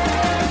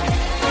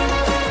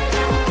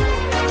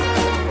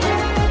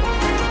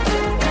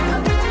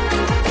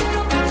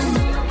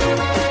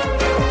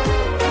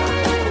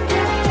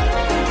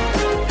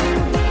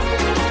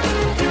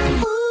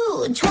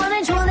 Ooh,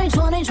 20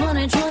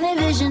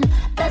 vision.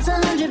 That's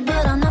 100,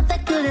 but I'm not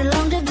that good at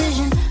long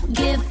division.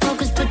 Get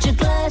focused, put your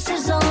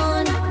glasses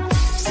on.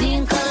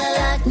 Seeing color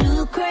like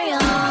new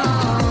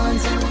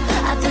crayons.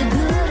 I feel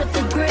good, I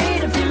feel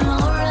great, I feel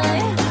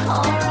alright.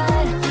 Oh,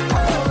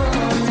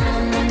 na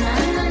na na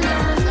na na.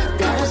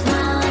 Got a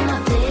smile on my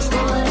face, go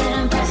ahead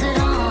and pass it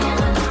on.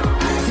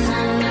 Na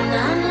na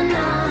na na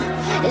na.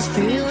 It's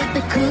free with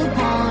the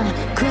coupon.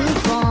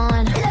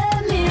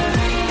 Let me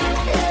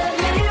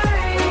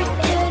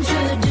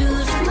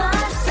reintroduce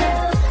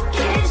myself.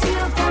 Case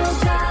you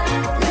forgot,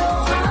 no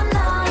I'm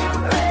not.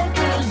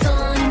 Records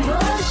on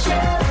your shelf.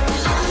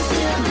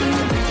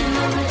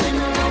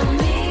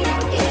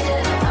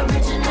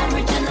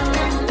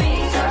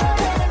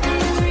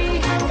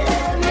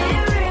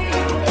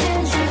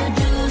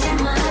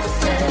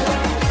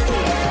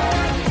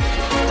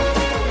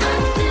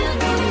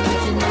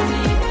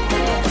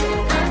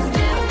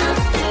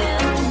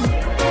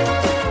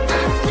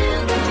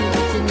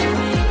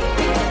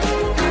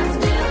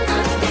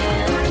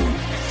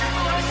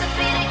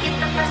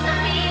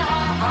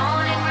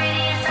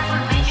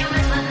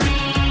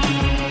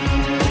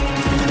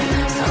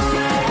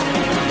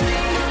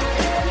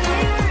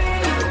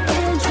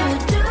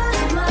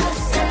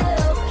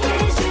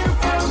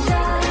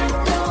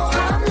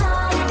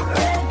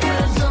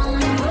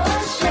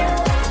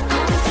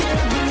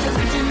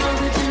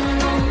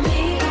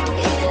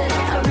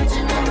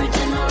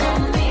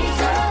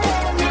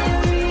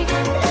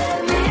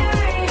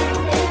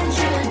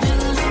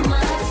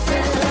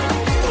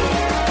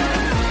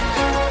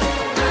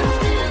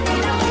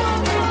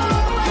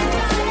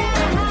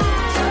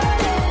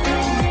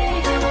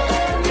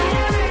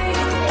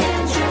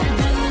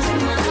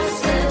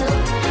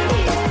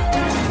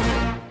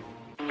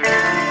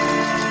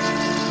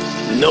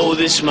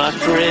 promise, my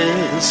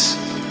friends,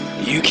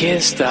 you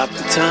can't stop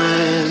the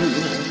time.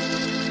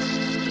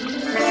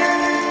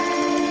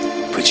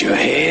 Put your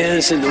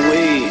hands in the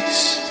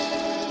waves,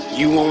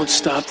 you won't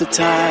stop the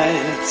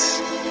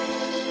tides.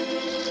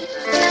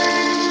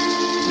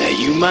 Now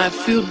you might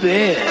feel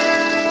bad,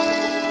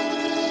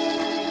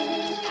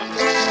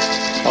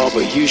 oh,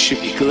 but you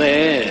should be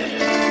glad,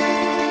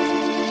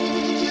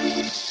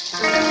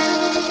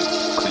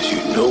 'cause you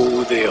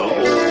know they are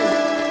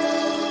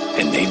old,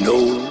 and they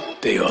know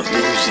they are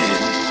losing.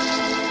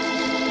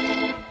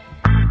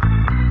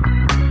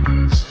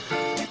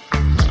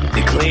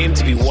 They claim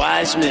to be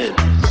wise men,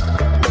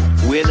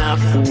 we're not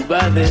fooled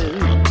by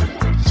them.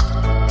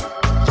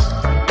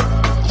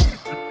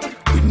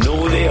 We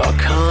know they are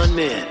con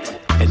men,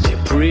 and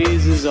their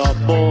praises are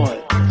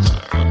bought.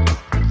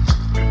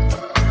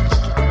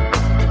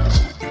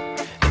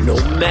 And no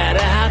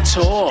matter how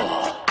tall,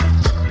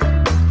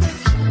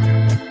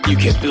 you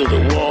can build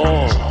a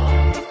wall.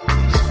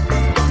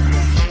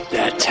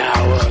 That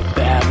Tower of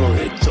Babel,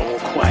 it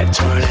don't quite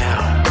turn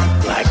out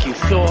like you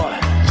thought.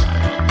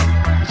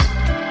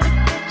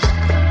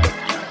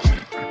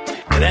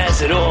 And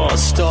as it all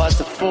starts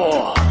to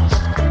fall,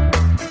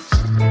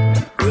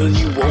 well,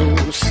 you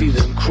won't see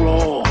them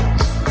crawl.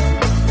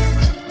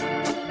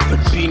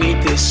 But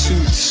beneath their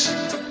suits,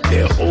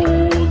 their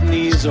old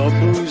knees are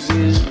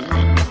bruising.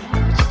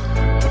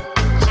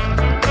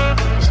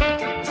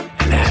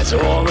 And as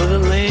all of the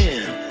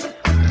land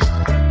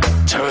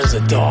turns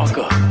a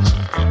darker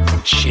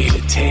shade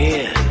of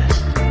tan,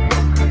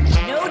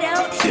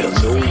 they'll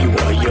know you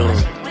are young,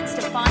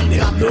 and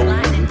they'll know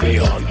they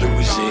are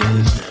losing.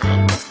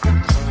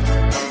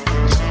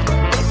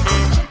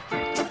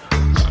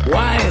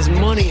 Why is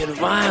money and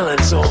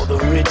violence all the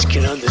rich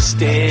can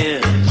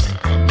understand?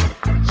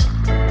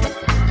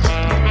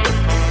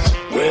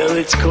 Well,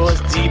 it's 'cause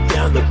deep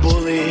down the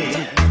bully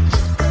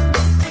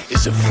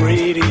is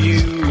afraid of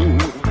you.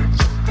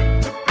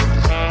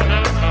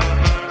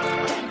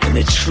 And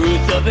the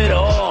truth of it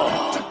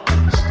all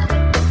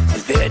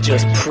is they're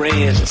just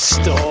praying to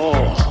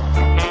stall,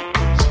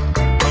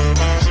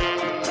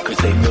 'cause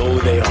they know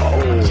they are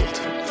old,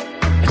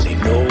 and they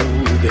know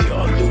they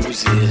are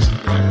losing.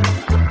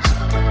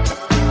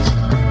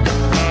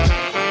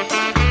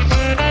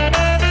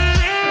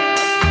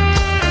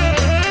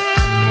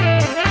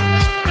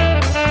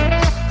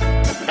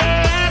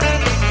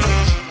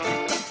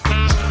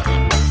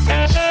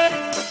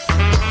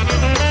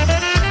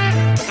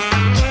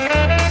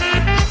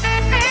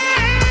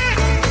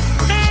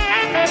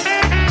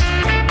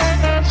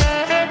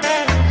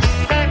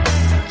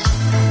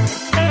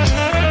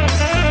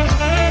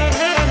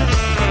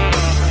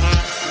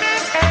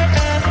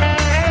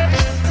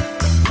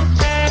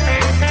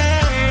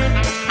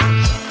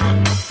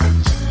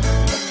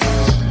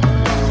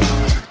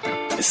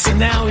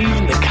 Now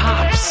even the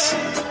cops,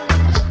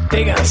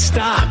 they gotta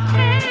stop,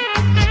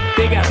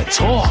 they gotta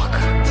talk.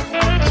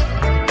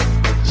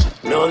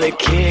 No, they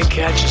can't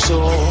catch us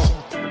all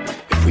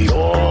if we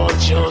all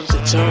jump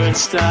the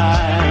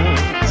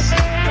turnstiles.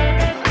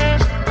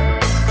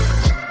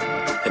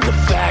 And the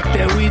fact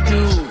that we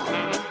do,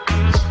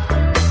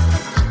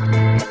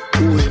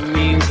 ooh, it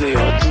means they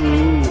are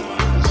through.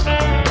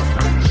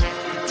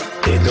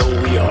 They know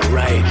we are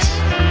right,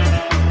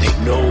 they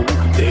know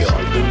they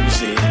are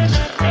losing.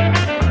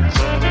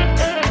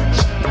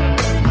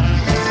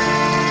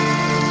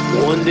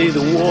 One day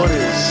the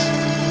waters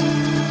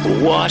will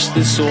wash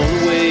this all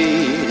away.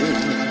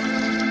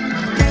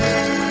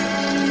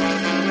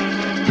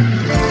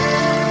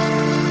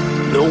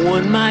 No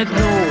one might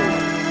know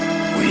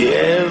we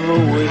ever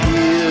were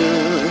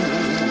here.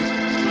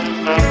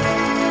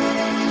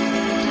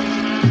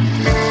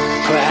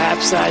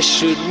 Perhaps I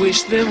should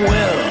wish them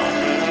well,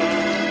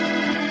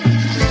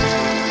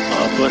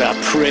 but I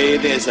pray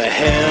there's a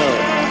hell,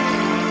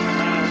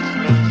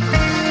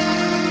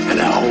 and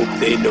I hope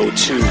they know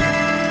too.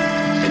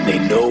 And they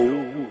know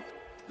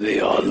they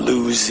are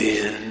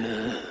losing.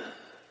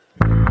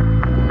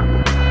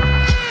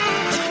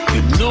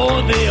 You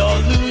know they are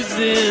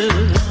losing.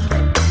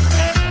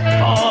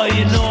 Oh,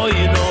 you know.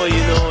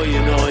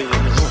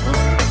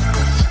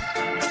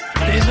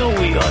 They know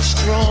we are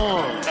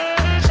strong.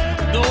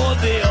 No,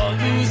 they are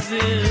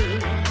losing.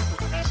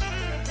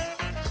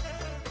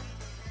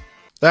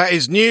 That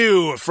is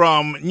new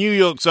from New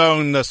York's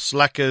own The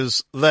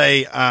Slackers.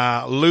 They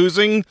are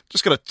losing.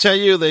 Just got to tell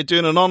you, they're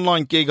doing an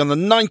online gig on the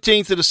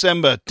 19th of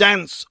December.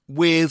 Dance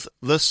with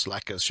The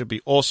Slackers. Should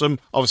be awesome.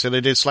 Obviously,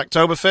 they did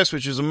Slacktoberfest,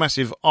 which is a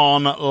massive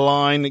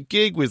online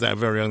gig with our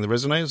very own The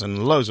Resonators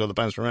and loads of other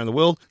bands from around the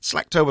world.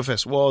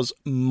 Slacktoberfest was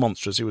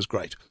monstrous. It was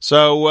great.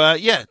 So,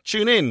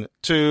 tune in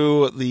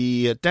to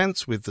the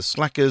Dance with The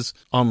Slackers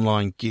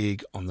online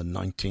gig on the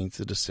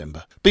 19th of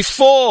December.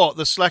 Before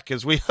The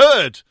Slackers, we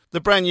heard the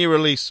brand new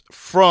release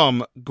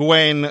from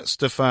Gwen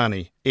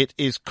Stefani. It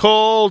is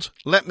called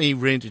Let Me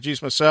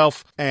Reintroduce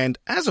Myself, and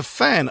as a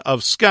fan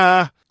of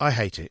ska, I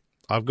hate it.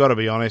 I've got to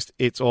be honest,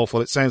 it's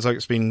awful. It sounds like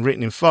it's been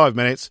written in 5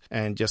 minutes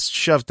and just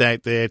shoved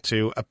out there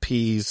to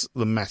appease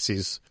the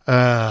masses.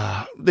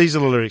 These are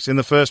the lyrics. In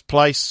the first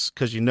place,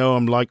 because you know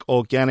I'm like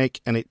organic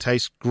and it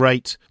tastes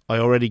great, I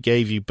already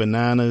gave you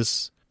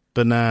bananas.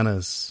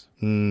 Bananas.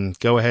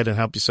 Go ahead and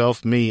help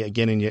yourself. Me,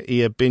 again in your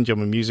ear, binge on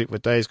my music for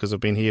days because I've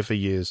been here for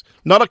years.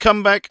 Not a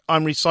comeback.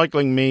 I'm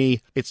recycling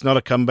me. It's not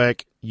a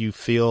comeback. You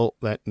feel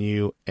that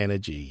new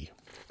energy.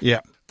 Yeah.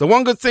 The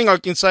one good thing I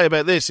can say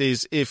about this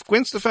is if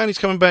Gwen Stefani's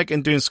coming back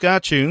and doing ska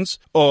tunes,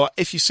 or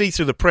if you see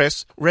through the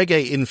press,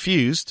 reggae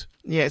infused.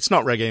 Yeah, it's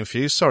not reggae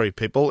infused. Sorry,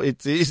 people.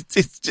 It's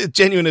a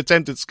genuine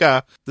attempt at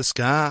ska. The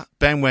ska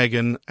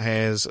bandwagon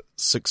has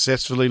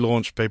successfully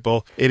launched,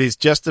 people. It is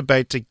just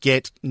about to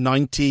get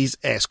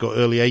 90s-esque or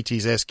early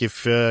 80s-esque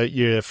if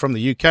you're from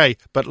the UK,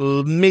 but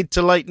mid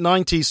to late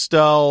 90s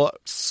style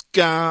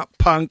ska,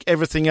 punk,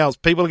 everything else.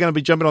 People are going to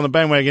be jumping on the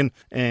bandwagon,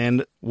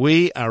 and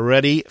we are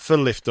ready for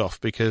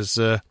liftoff because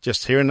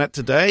just hearing that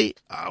today,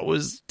 I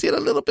did a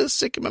little bit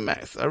sick in my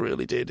mouth. I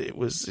really did.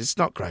 It's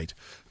not great.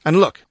 And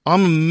look,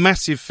 I'm a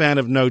massive fan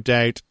of No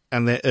Doubt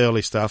and their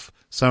early stuff.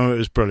 Some of it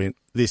was brilliant.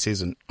 This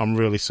isn't. I'm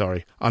really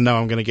sorry. I know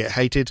I'm going to get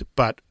hated,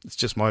 but it's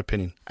just my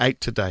opinion.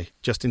 Out today,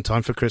 just in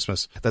time for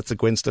Christmas. That's a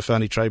Gwen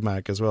Stefani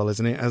trademark as well,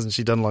 isn't it? Hasn't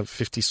she done like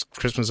 50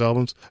 Christmas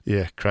albums?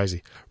 Yeah,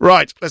 crazy.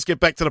 Right, let's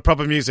get back to the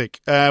proper music.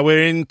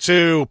 We're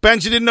into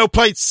bands you didn't know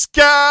played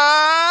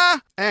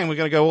ska! And we're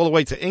going to go all the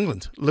way to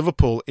England.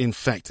 Liverpool, in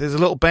fact. There's a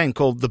little band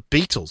called The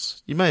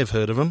Beatles. You may have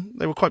heard of them.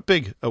 They were quite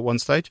big at one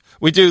stage.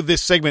 We do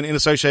this segment in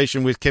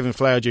association with Kevin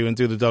Flowerdew and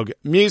Do the Dog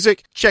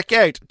Music. Check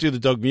out Do the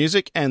Dog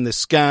Music and the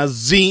Ska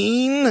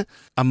Zine,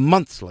 a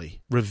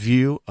monthly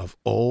review of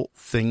all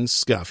things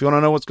ska. If you want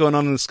to know what's going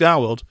on in the ska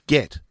world,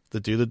 get the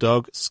Do the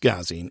Dog Ska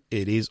Zine.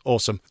 It is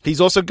awesome.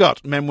 He's also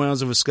got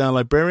Memoirs of a Ska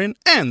Librarian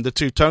and The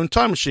Two-Tone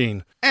Time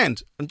Machine.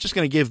 And I'm just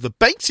going to give the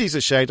Bakesy's a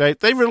shout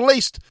out. They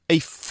released a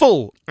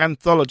full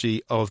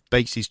anthology of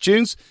Bakesy's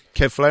tunes.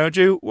 Kev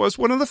Flowerdew was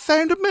one of the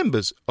founder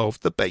members of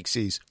the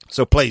Bakesy's.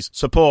 So please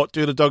support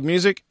Do the Dog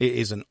Music. It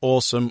is an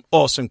awesome,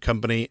 awesome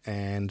company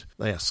and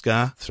they are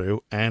ska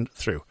through and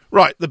through.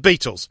 Right, the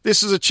Beatles.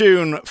 This is a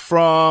tune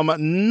from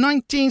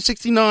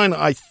 1969,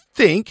 I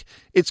think.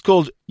 It's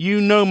called You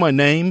Know My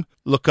Name,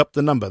 Look Up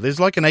the Number. There's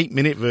like an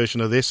 8-minute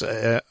version of this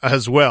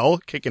as well,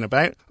 kicking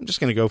about. I'm just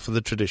going to go for the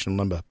traditional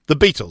number. The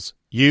Beatles,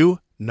 You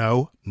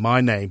Know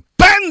My Name.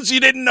 Bands you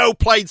didn't know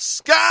played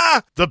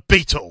ska, The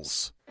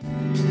Beatles.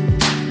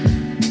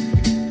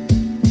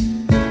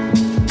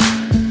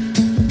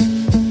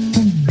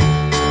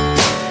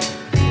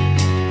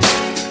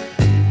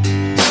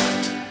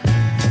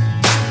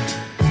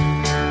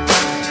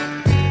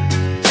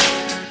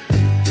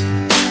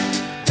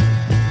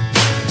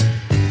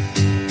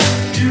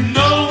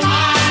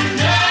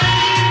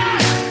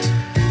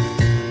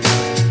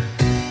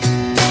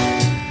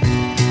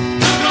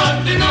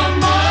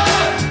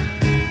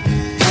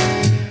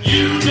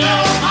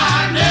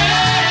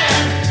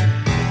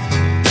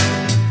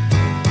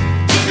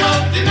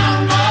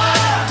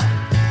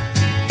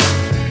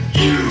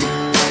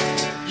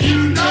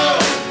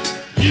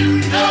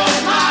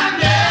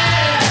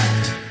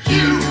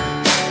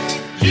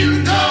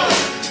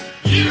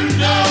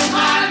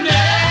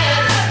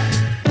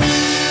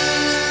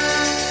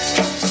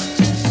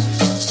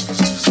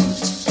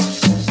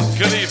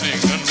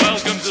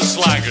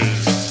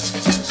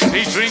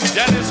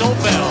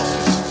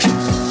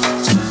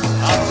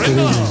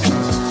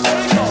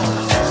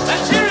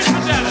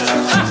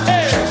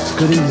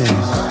 Good evening.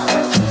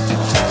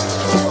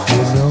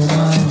 You know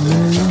my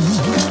name.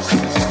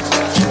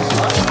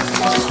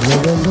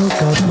 Never look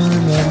up my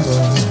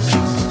number.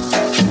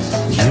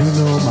 You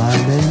know my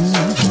name.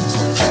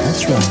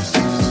 That's right.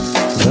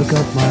 Look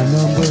up my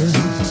number.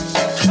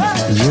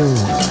 You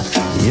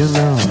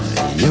know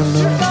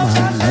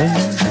my name.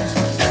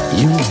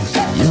 You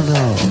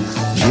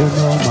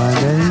know my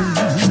name.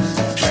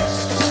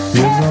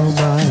 You know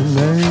my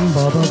name.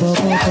 Ba ba ba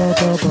ba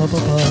ba ba ba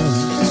ba.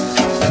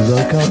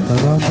 Look up the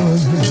number.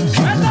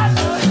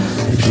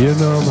 You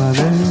know my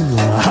name.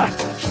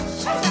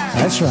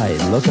 That's right.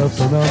 Look up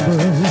the number.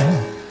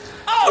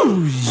 Oh,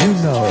 you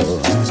know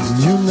my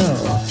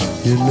name.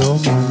 You know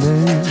my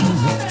name.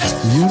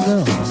 You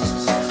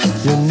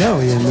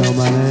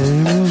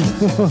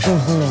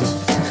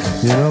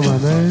know my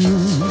name.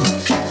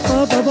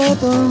 Ba ba ba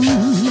ba.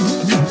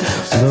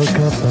 Look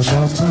up the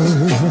number.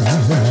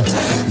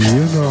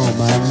 You know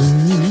my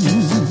name.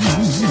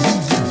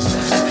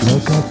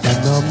 Look up the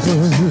number.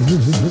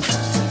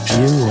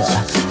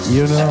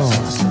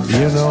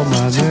 You know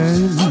my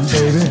name,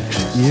 baby.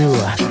 You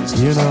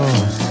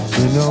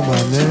know my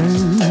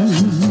name.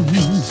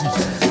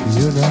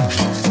 You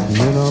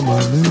know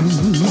my name.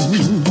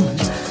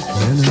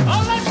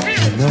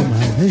 You know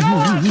my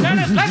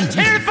name. Let's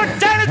hear it for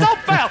Dennis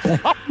Opel.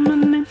 My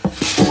name.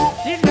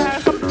 You know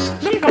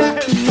my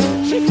name.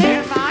 You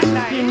know my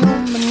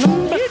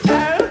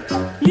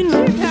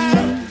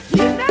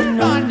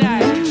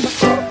name.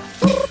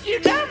 You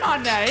know my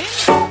name.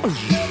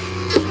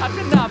 Look up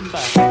the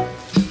number.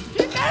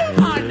 You know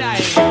my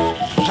name.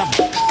 Look up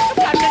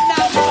the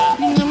number.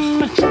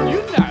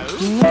 You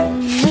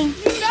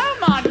know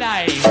my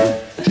name.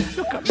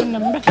 Look up the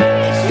number.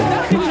 You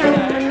know my name.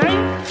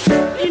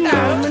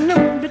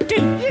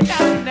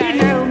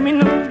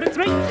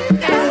 three. You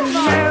know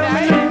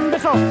my number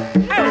four.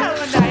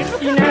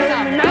 You know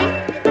my name.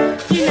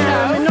 You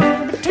know my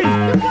number two. You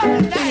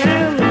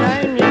know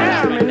my name. You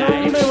know my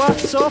number.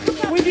 What's up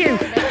with you?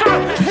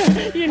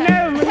 You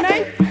know my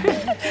name.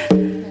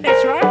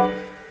 That's right.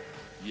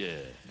 Yeah.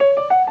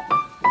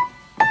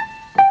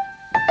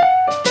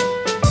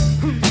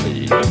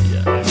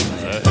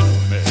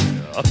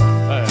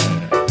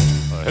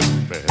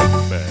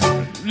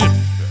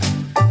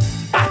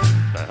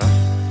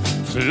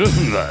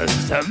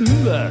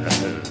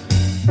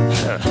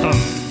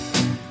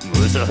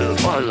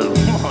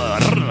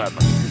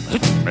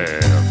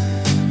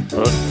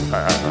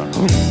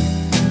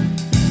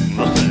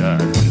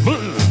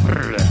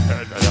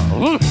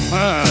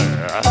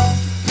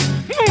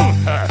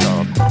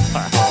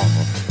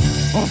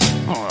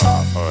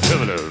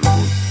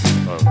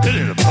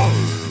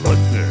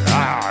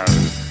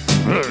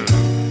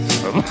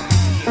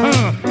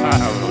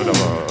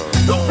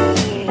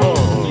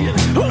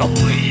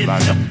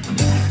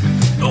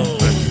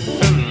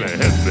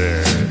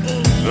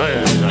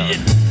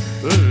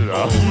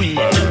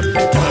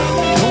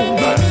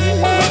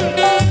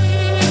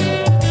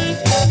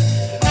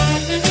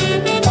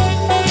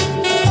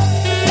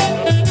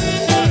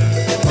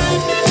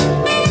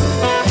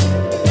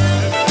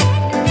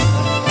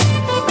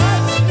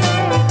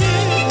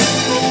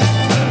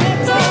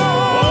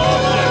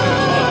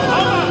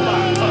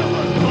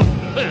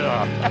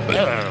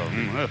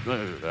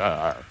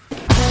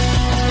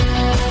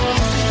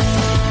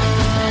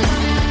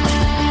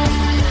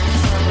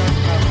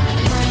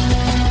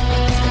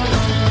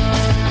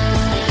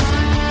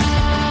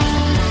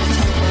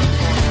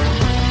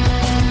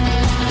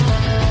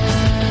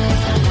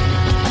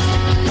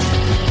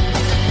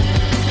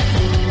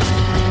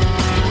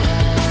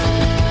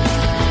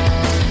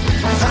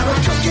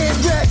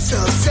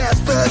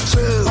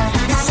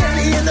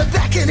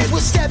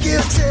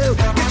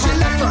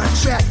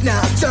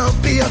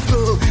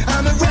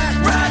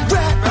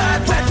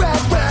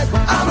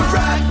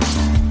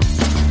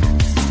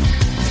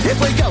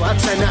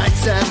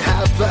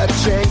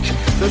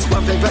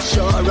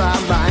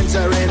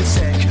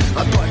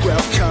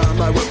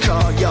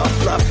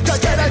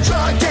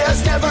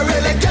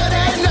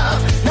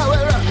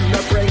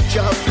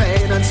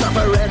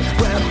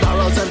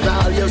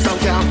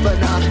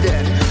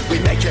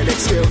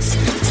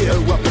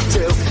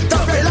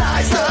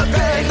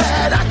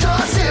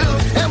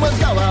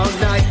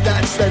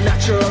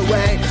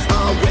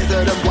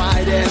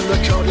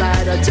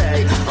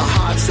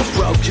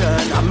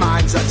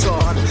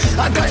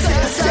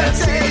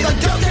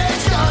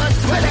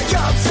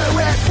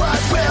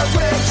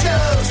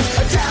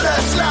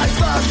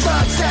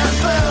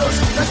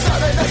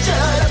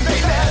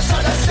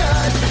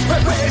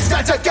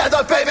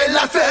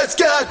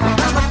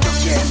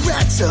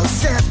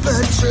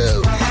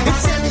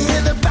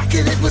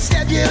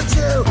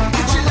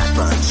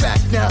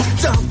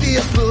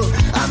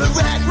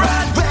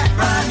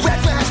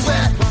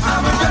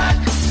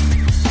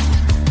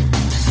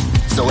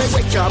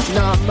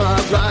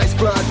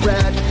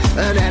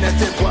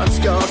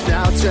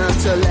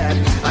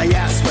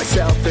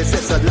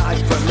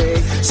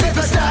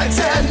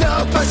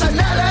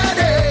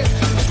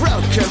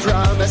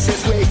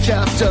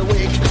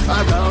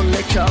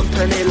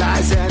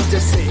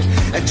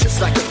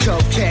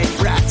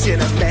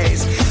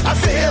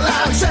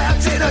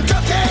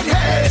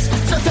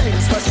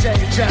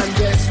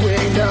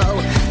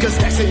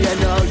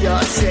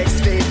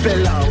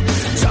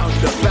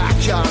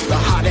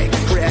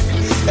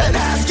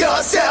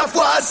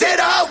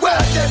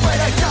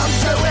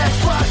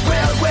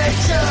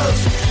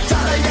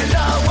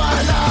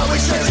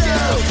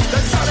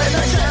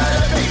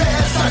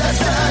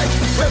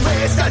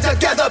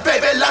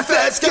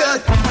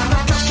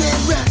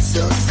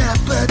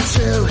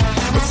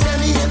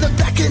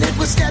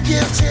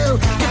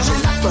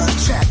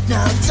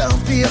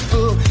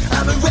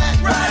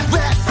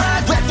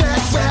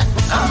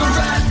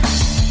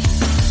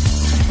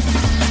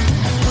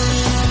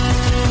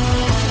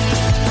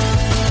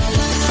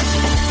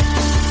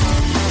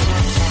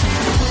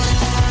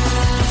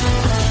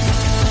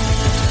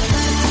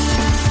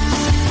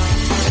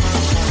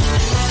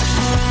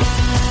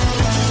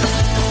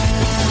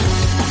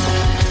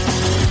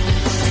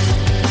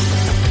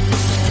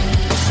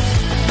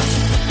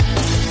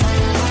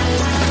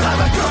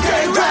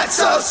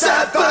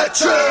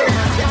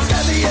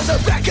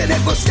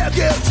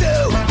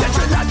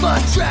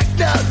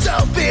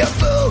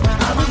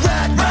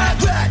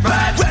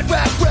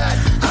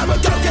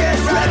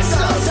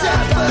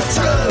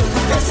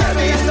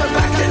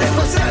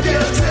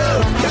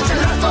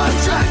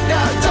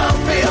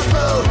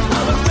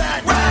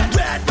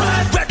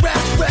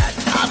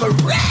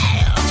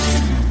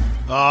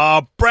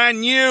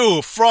 Brand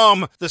new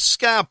from the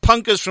Ska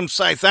Punkers from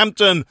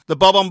Southampton, the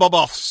Bob on Bob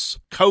Offs,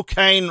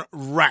 Cocaine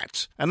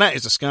Rat. And that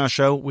is the Ska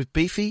Show with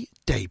Beefy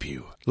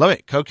debut. Love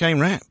it, Cocaine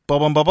Rat,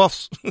 Bob on Bob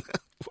Offs.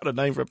 What a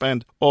name for a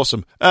band.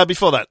 Awesome.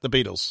 Before that, the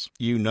Beatles.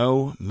 You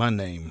Know My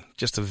Name.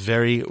 Just a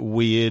very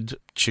weird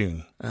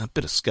tune. A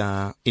bit of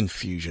ska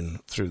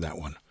infusion through that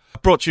one.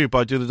 brought to you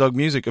by Do the Dog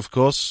Music, of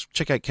course.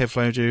 Check out Kev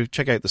Floju,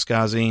 check out the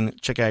Skazine,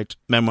 check out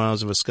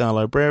Memoirs of a Ska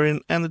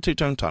Librarian, and the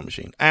Two-Tone Time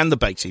Machine, and the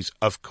Bakesy's,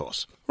 of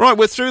course. Right,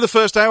 we're through the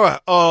first hour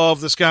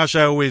of the Ska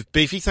Show with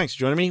Beefy. Thanks for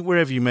joining me,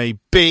 wherever you may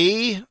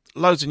be.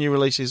 Loads of new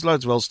releases,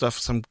 loads of old stuff,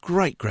 some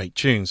great, great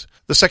tunes.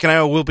 The second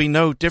hour will be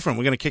no different.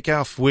 We're going to kick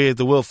off with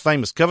the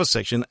world-famous cover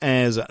section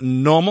as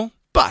normal,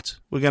 but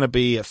we're going to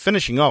be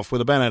finishing off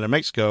with a band out of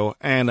Mexico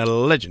and a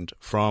legend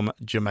from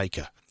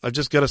Jamaica. I've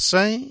just got to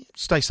say,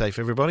 stay safe,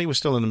 everybody. We're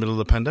still in the middle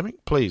of the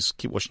pandemic. Please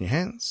keep washing your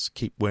hands,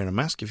 keep wearing a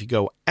mask if you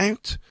go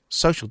out.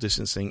 Social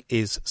distancing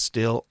is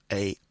still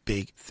a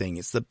big thing.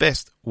 It's the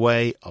best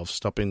way of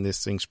stopping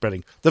this thing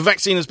spreading. The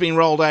vaccine has been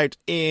rolled out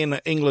in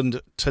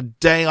England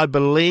today, I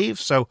believe,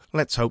 so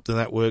let's hope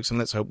that works, and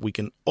let's hope we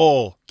can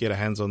all get our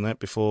hands on that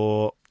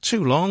before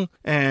too long.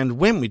 And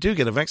when we do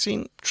get a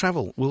vaccine,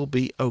 travel will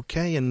be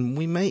okay, and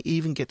we may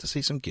even get to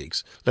see some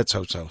gigs. Let's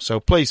hope so. So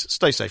please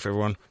stay safe,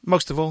 everyone.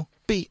 Most of all,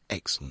 be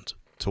excellent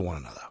to one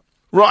another.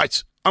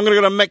 Right, I'm going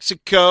to go to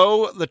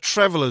Mexico, the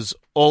Travelers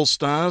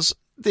All-Stars.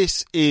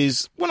 This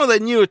is one of their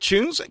newer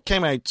tunes. It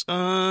came out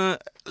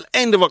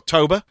end of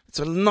October. It's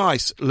a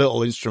nice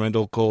little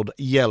instrumental called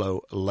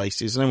Yellow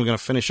Laces. And then we're going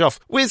to finish off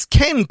with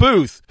Ken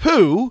Booth,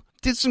 who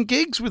did some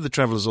gigs with the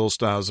Travelers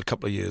All-Stars a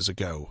couple of years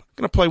ago. I'm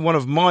going to play one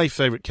of my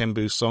favourite Ken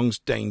Booth songs,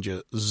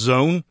 Danger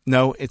Zone.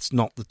 No, it's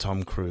not the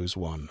Tom Cruise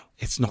one.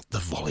 It's not the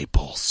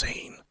volleyball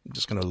scene. I'm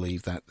just going to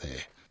leave that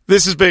there.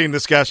 This has been the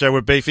Ska Show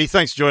with Beefy.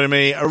 Thanks for joining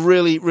me. I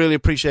really, really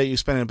appreciate you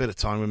spending a bit of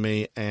time with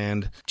me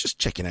and just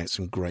checking out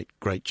some great,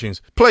 great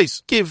tunes.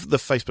 Please give the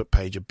Facebook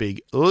page a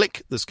big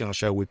lick, the Ska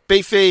Show with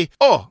Beefy,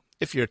 or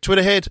if you're a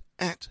Twitter head,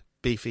 at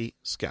Beefy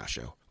Ska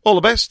Show. All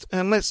the best,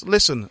 and let's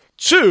listen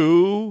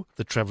to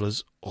the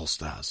Travelers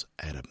All-Stars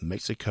out of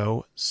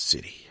Mexico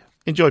City.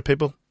 Enjoy,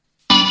 people.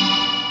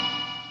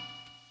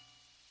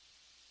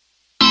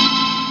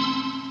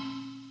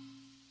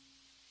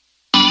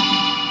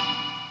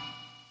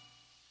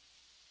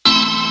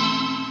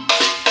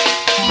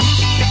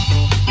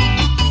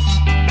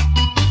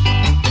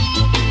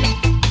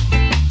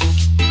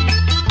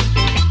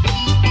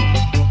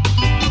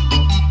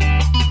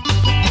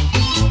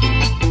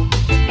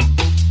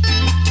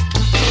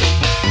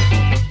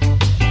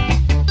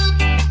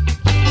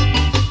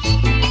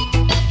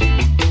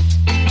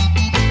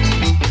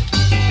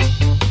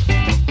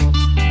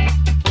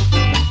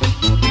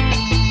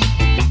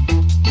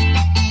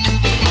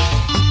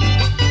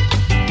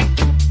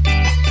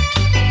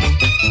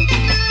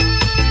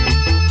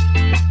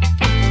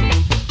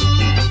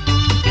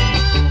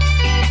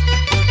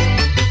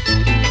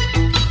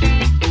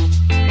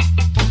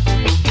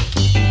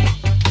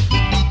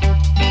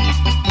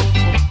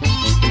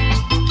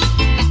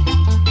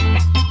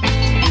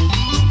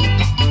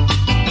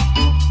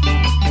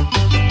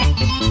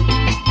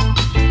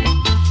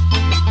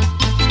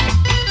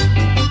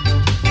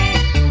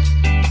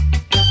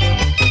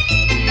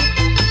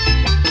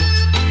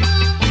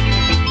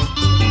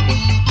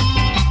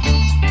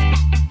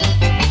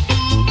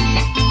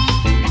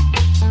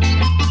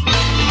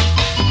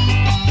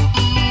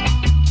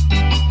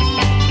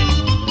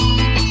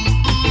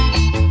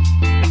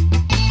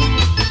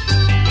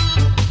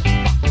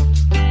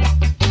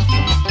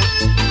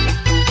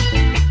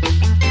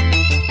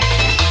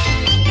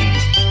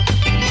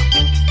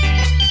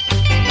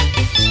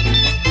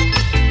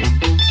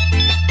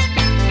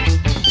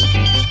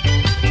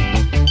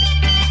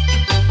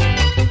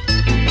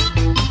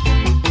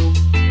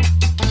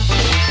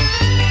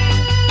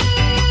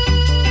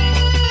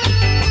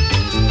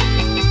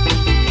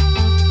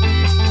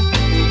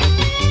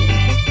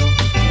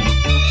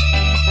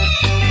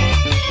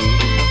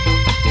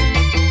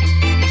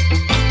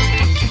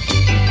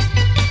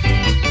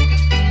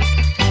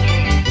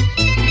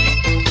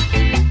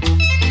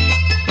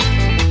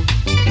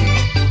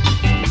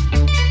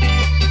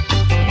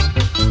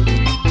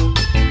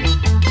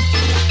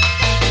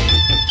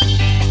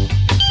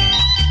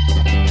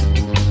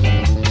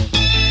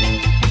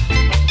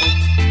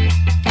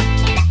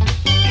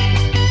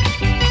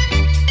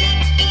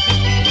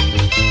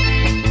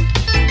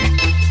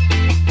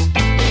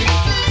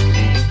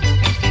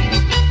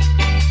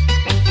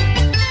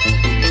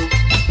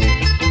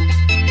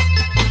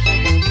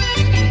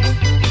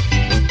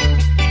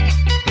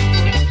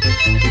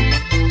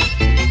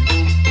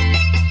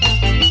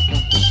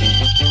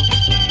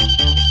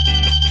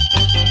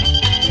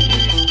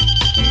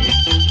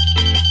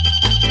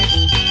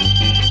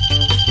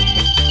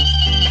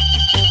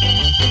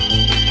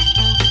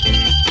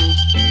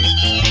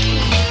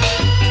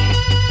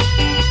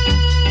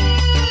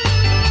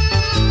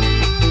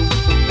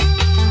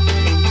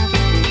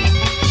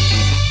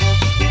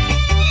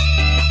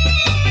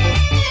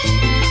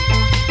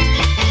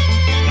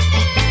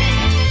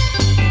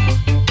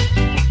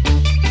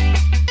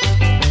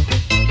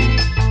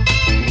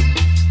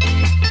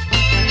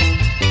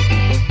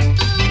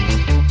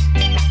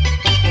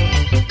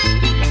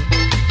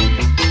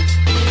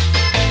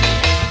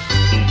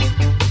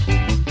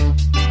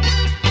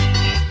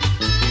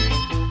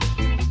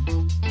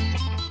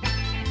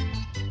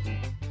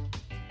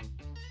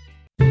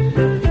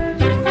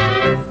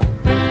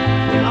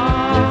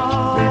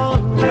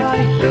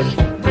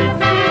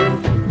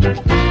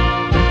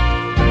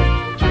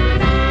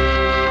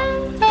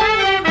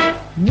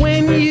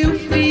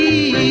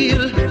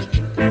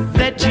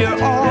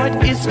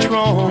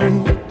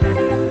 strong.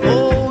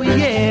 Oh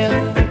yeah.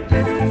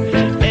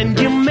 And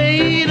you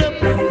made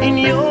up in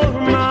your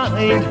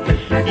mind.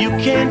 You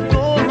can't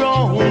go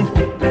wrong.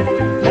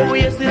 Oh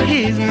yes it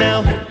is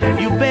now.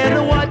 You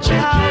better watch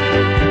out.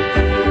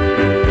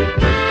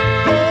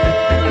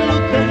 Oh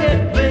look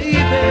ahead, baby.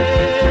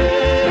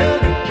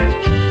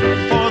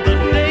 For the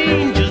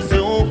danger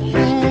zone.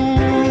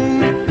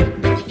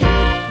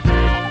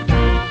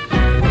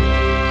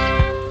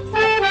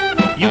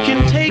 You can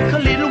take a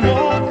little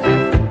walk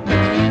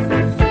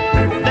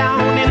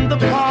down in the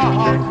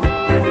park.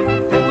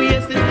 Oh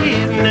yes it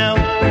is now.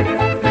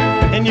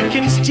 And you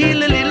can steal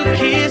a little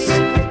kiss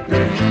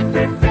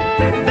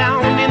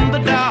down in the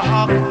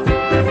dark.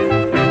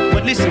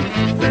 But listen,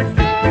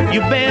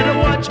 you better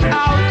watch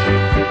out.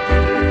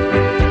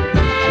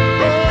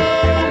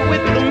 Oh,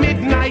 with the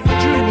midnight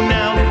dew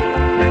now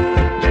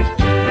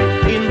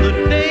in the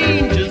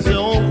danger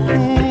zone.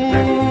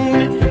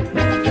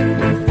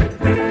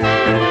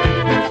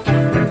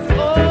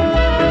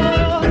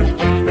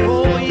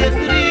 Oh, yes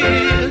it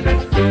is.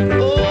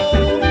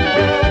 Oh,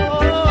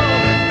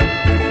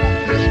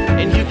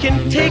 and you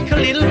can take a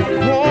little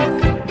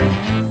walk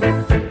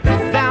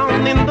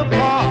down in the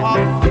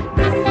park.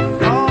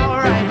 All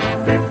right.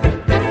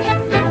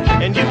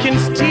 And you can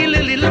steal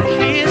a little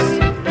kiss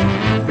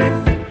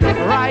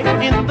right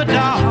in the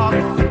dark.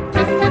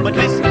 But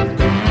listen,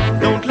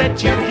 don't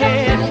let your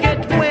head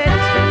get wet.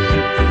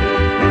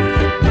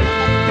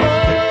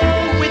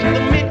 Oh, with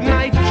the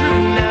midnight dew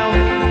now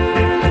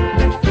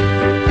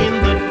in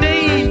the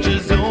danger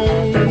zone.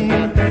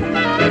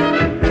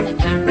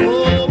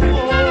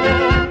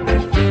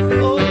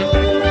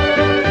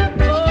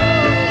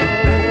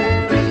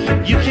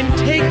 You can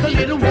take a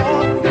little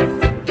walk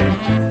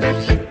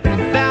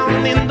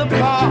down in the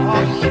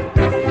park.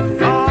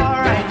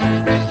 All right.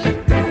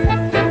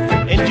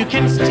 And you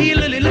can steal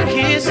a little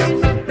kiss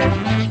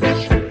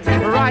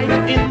right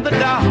in the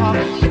dark.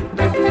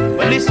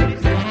 But listen,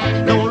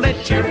 don't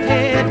let your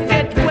head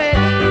get wet.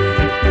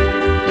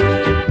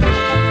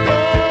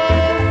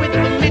 Oh, with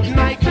the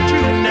midnight dew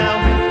now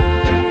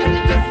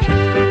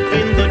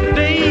in the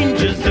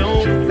danger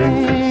zone.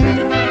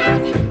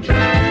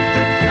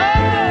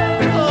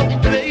 Oh,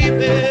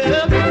 baby,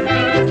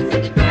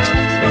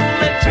 don't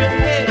let your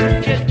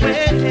head get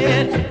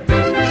wet.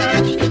 Oh,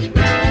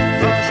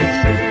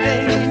 in the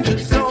danger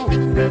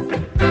zone.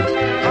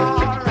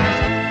 All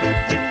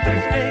right, in the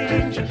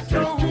danger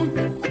zone.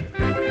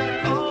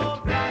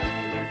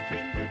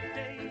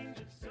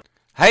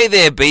 Hey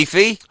there,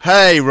 Beefy.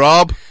 Hey,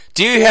 Rob.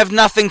 Do you have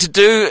nothing to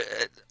do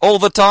all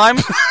the time?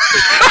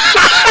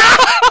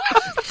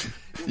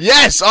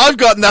 Yes, I've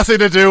got nothing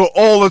to do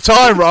all the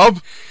time,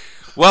 Rob.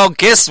 Well,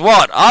 guess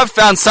what? I've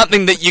found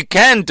something that you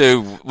can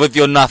do with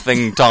your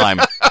nothing time.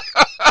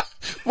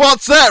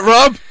 What's that,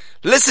 Rob?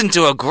 Listen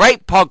to a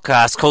great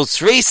podcast called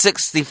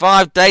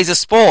 365 Days of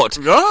Sport.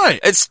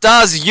 Right. It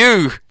stars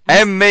you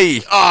and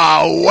me.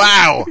 Oh,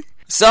 wow.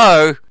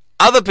 So,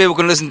 other people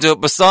can listen to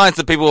it besides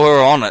the people who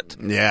are on it.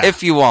 Yeah.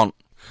 If you want.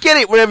 Get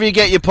it wherever you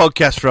get your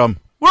podcast from.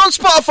 We're on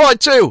Spotify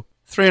too.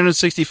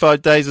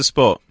 365 Days of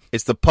Sport.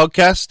 It's the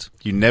podcast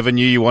you never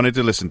knew you wanted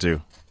to listen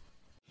to.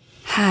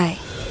 Hi.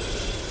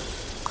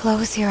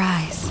 Close your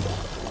eyes.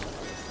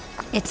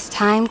 It's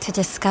time to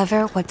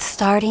discover what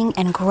starting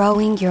and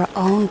growing your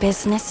own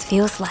business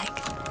feels like.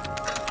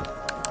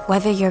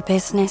 Whether your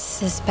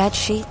business is bed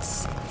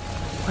sheets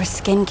or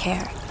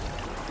skincare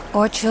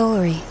or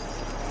jewelry,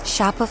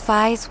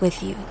 Shopify's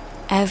with you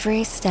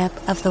every step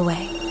of the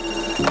way.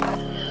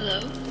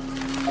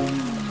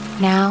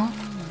 Now,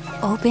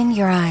 open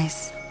your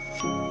eyes.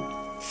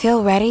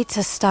 Feel ready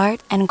to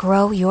start and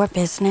grow your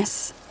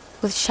business?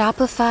 With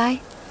Shopify,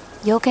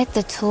 you'll get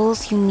the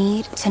tools you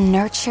need to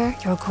nurture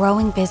your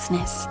growing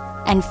business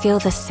and feel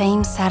the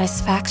same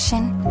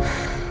satisfaction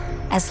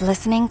as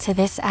listening to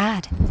this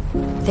ad.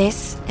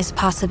 This is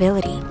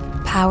Possibility,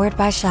 powered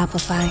by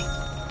Shopify.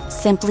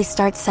 Simply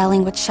start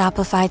selling with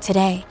Shopify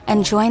today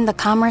and join the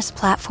commerce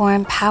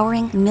platform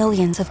powering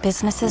millions of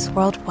businesses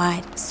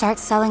worldwide. Start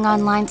selling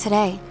online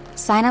today.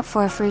 Sign up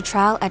for a free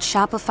trial at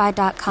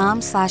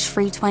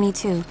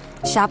shopify.com/free22.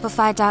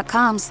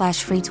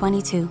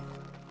 Shopify.com/free22.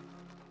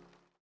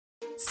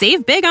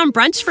 Save big on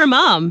brunch for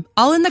mom,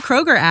 all in the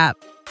Kroger app.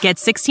 Get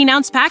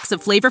 16-ounce packs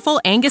of flavorful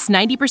Angus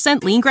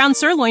 90% lean ground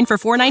sirloin for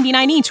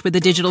 $4.99 each with a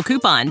digital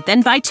coupon.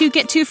 Then buy 2,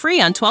 get 2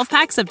 free on 12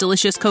 packs of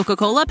delicious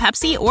Coca-Cola,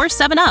 Pepsi, or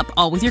 7-Up,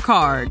 all with your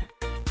card.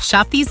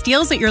 Shop these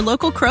deals at your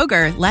local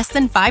Kroger, less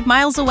than 5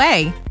 miles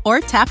away. Or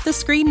tap the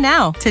screen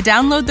now to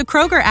download the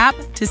Kroger app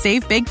to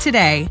save big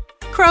today.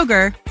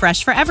 Kroger,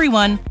 fresh for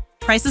everyone.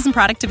 Prices and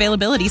product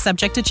availability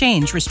subject to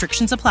change.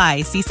 Restrictions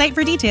apply. See site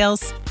for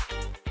details.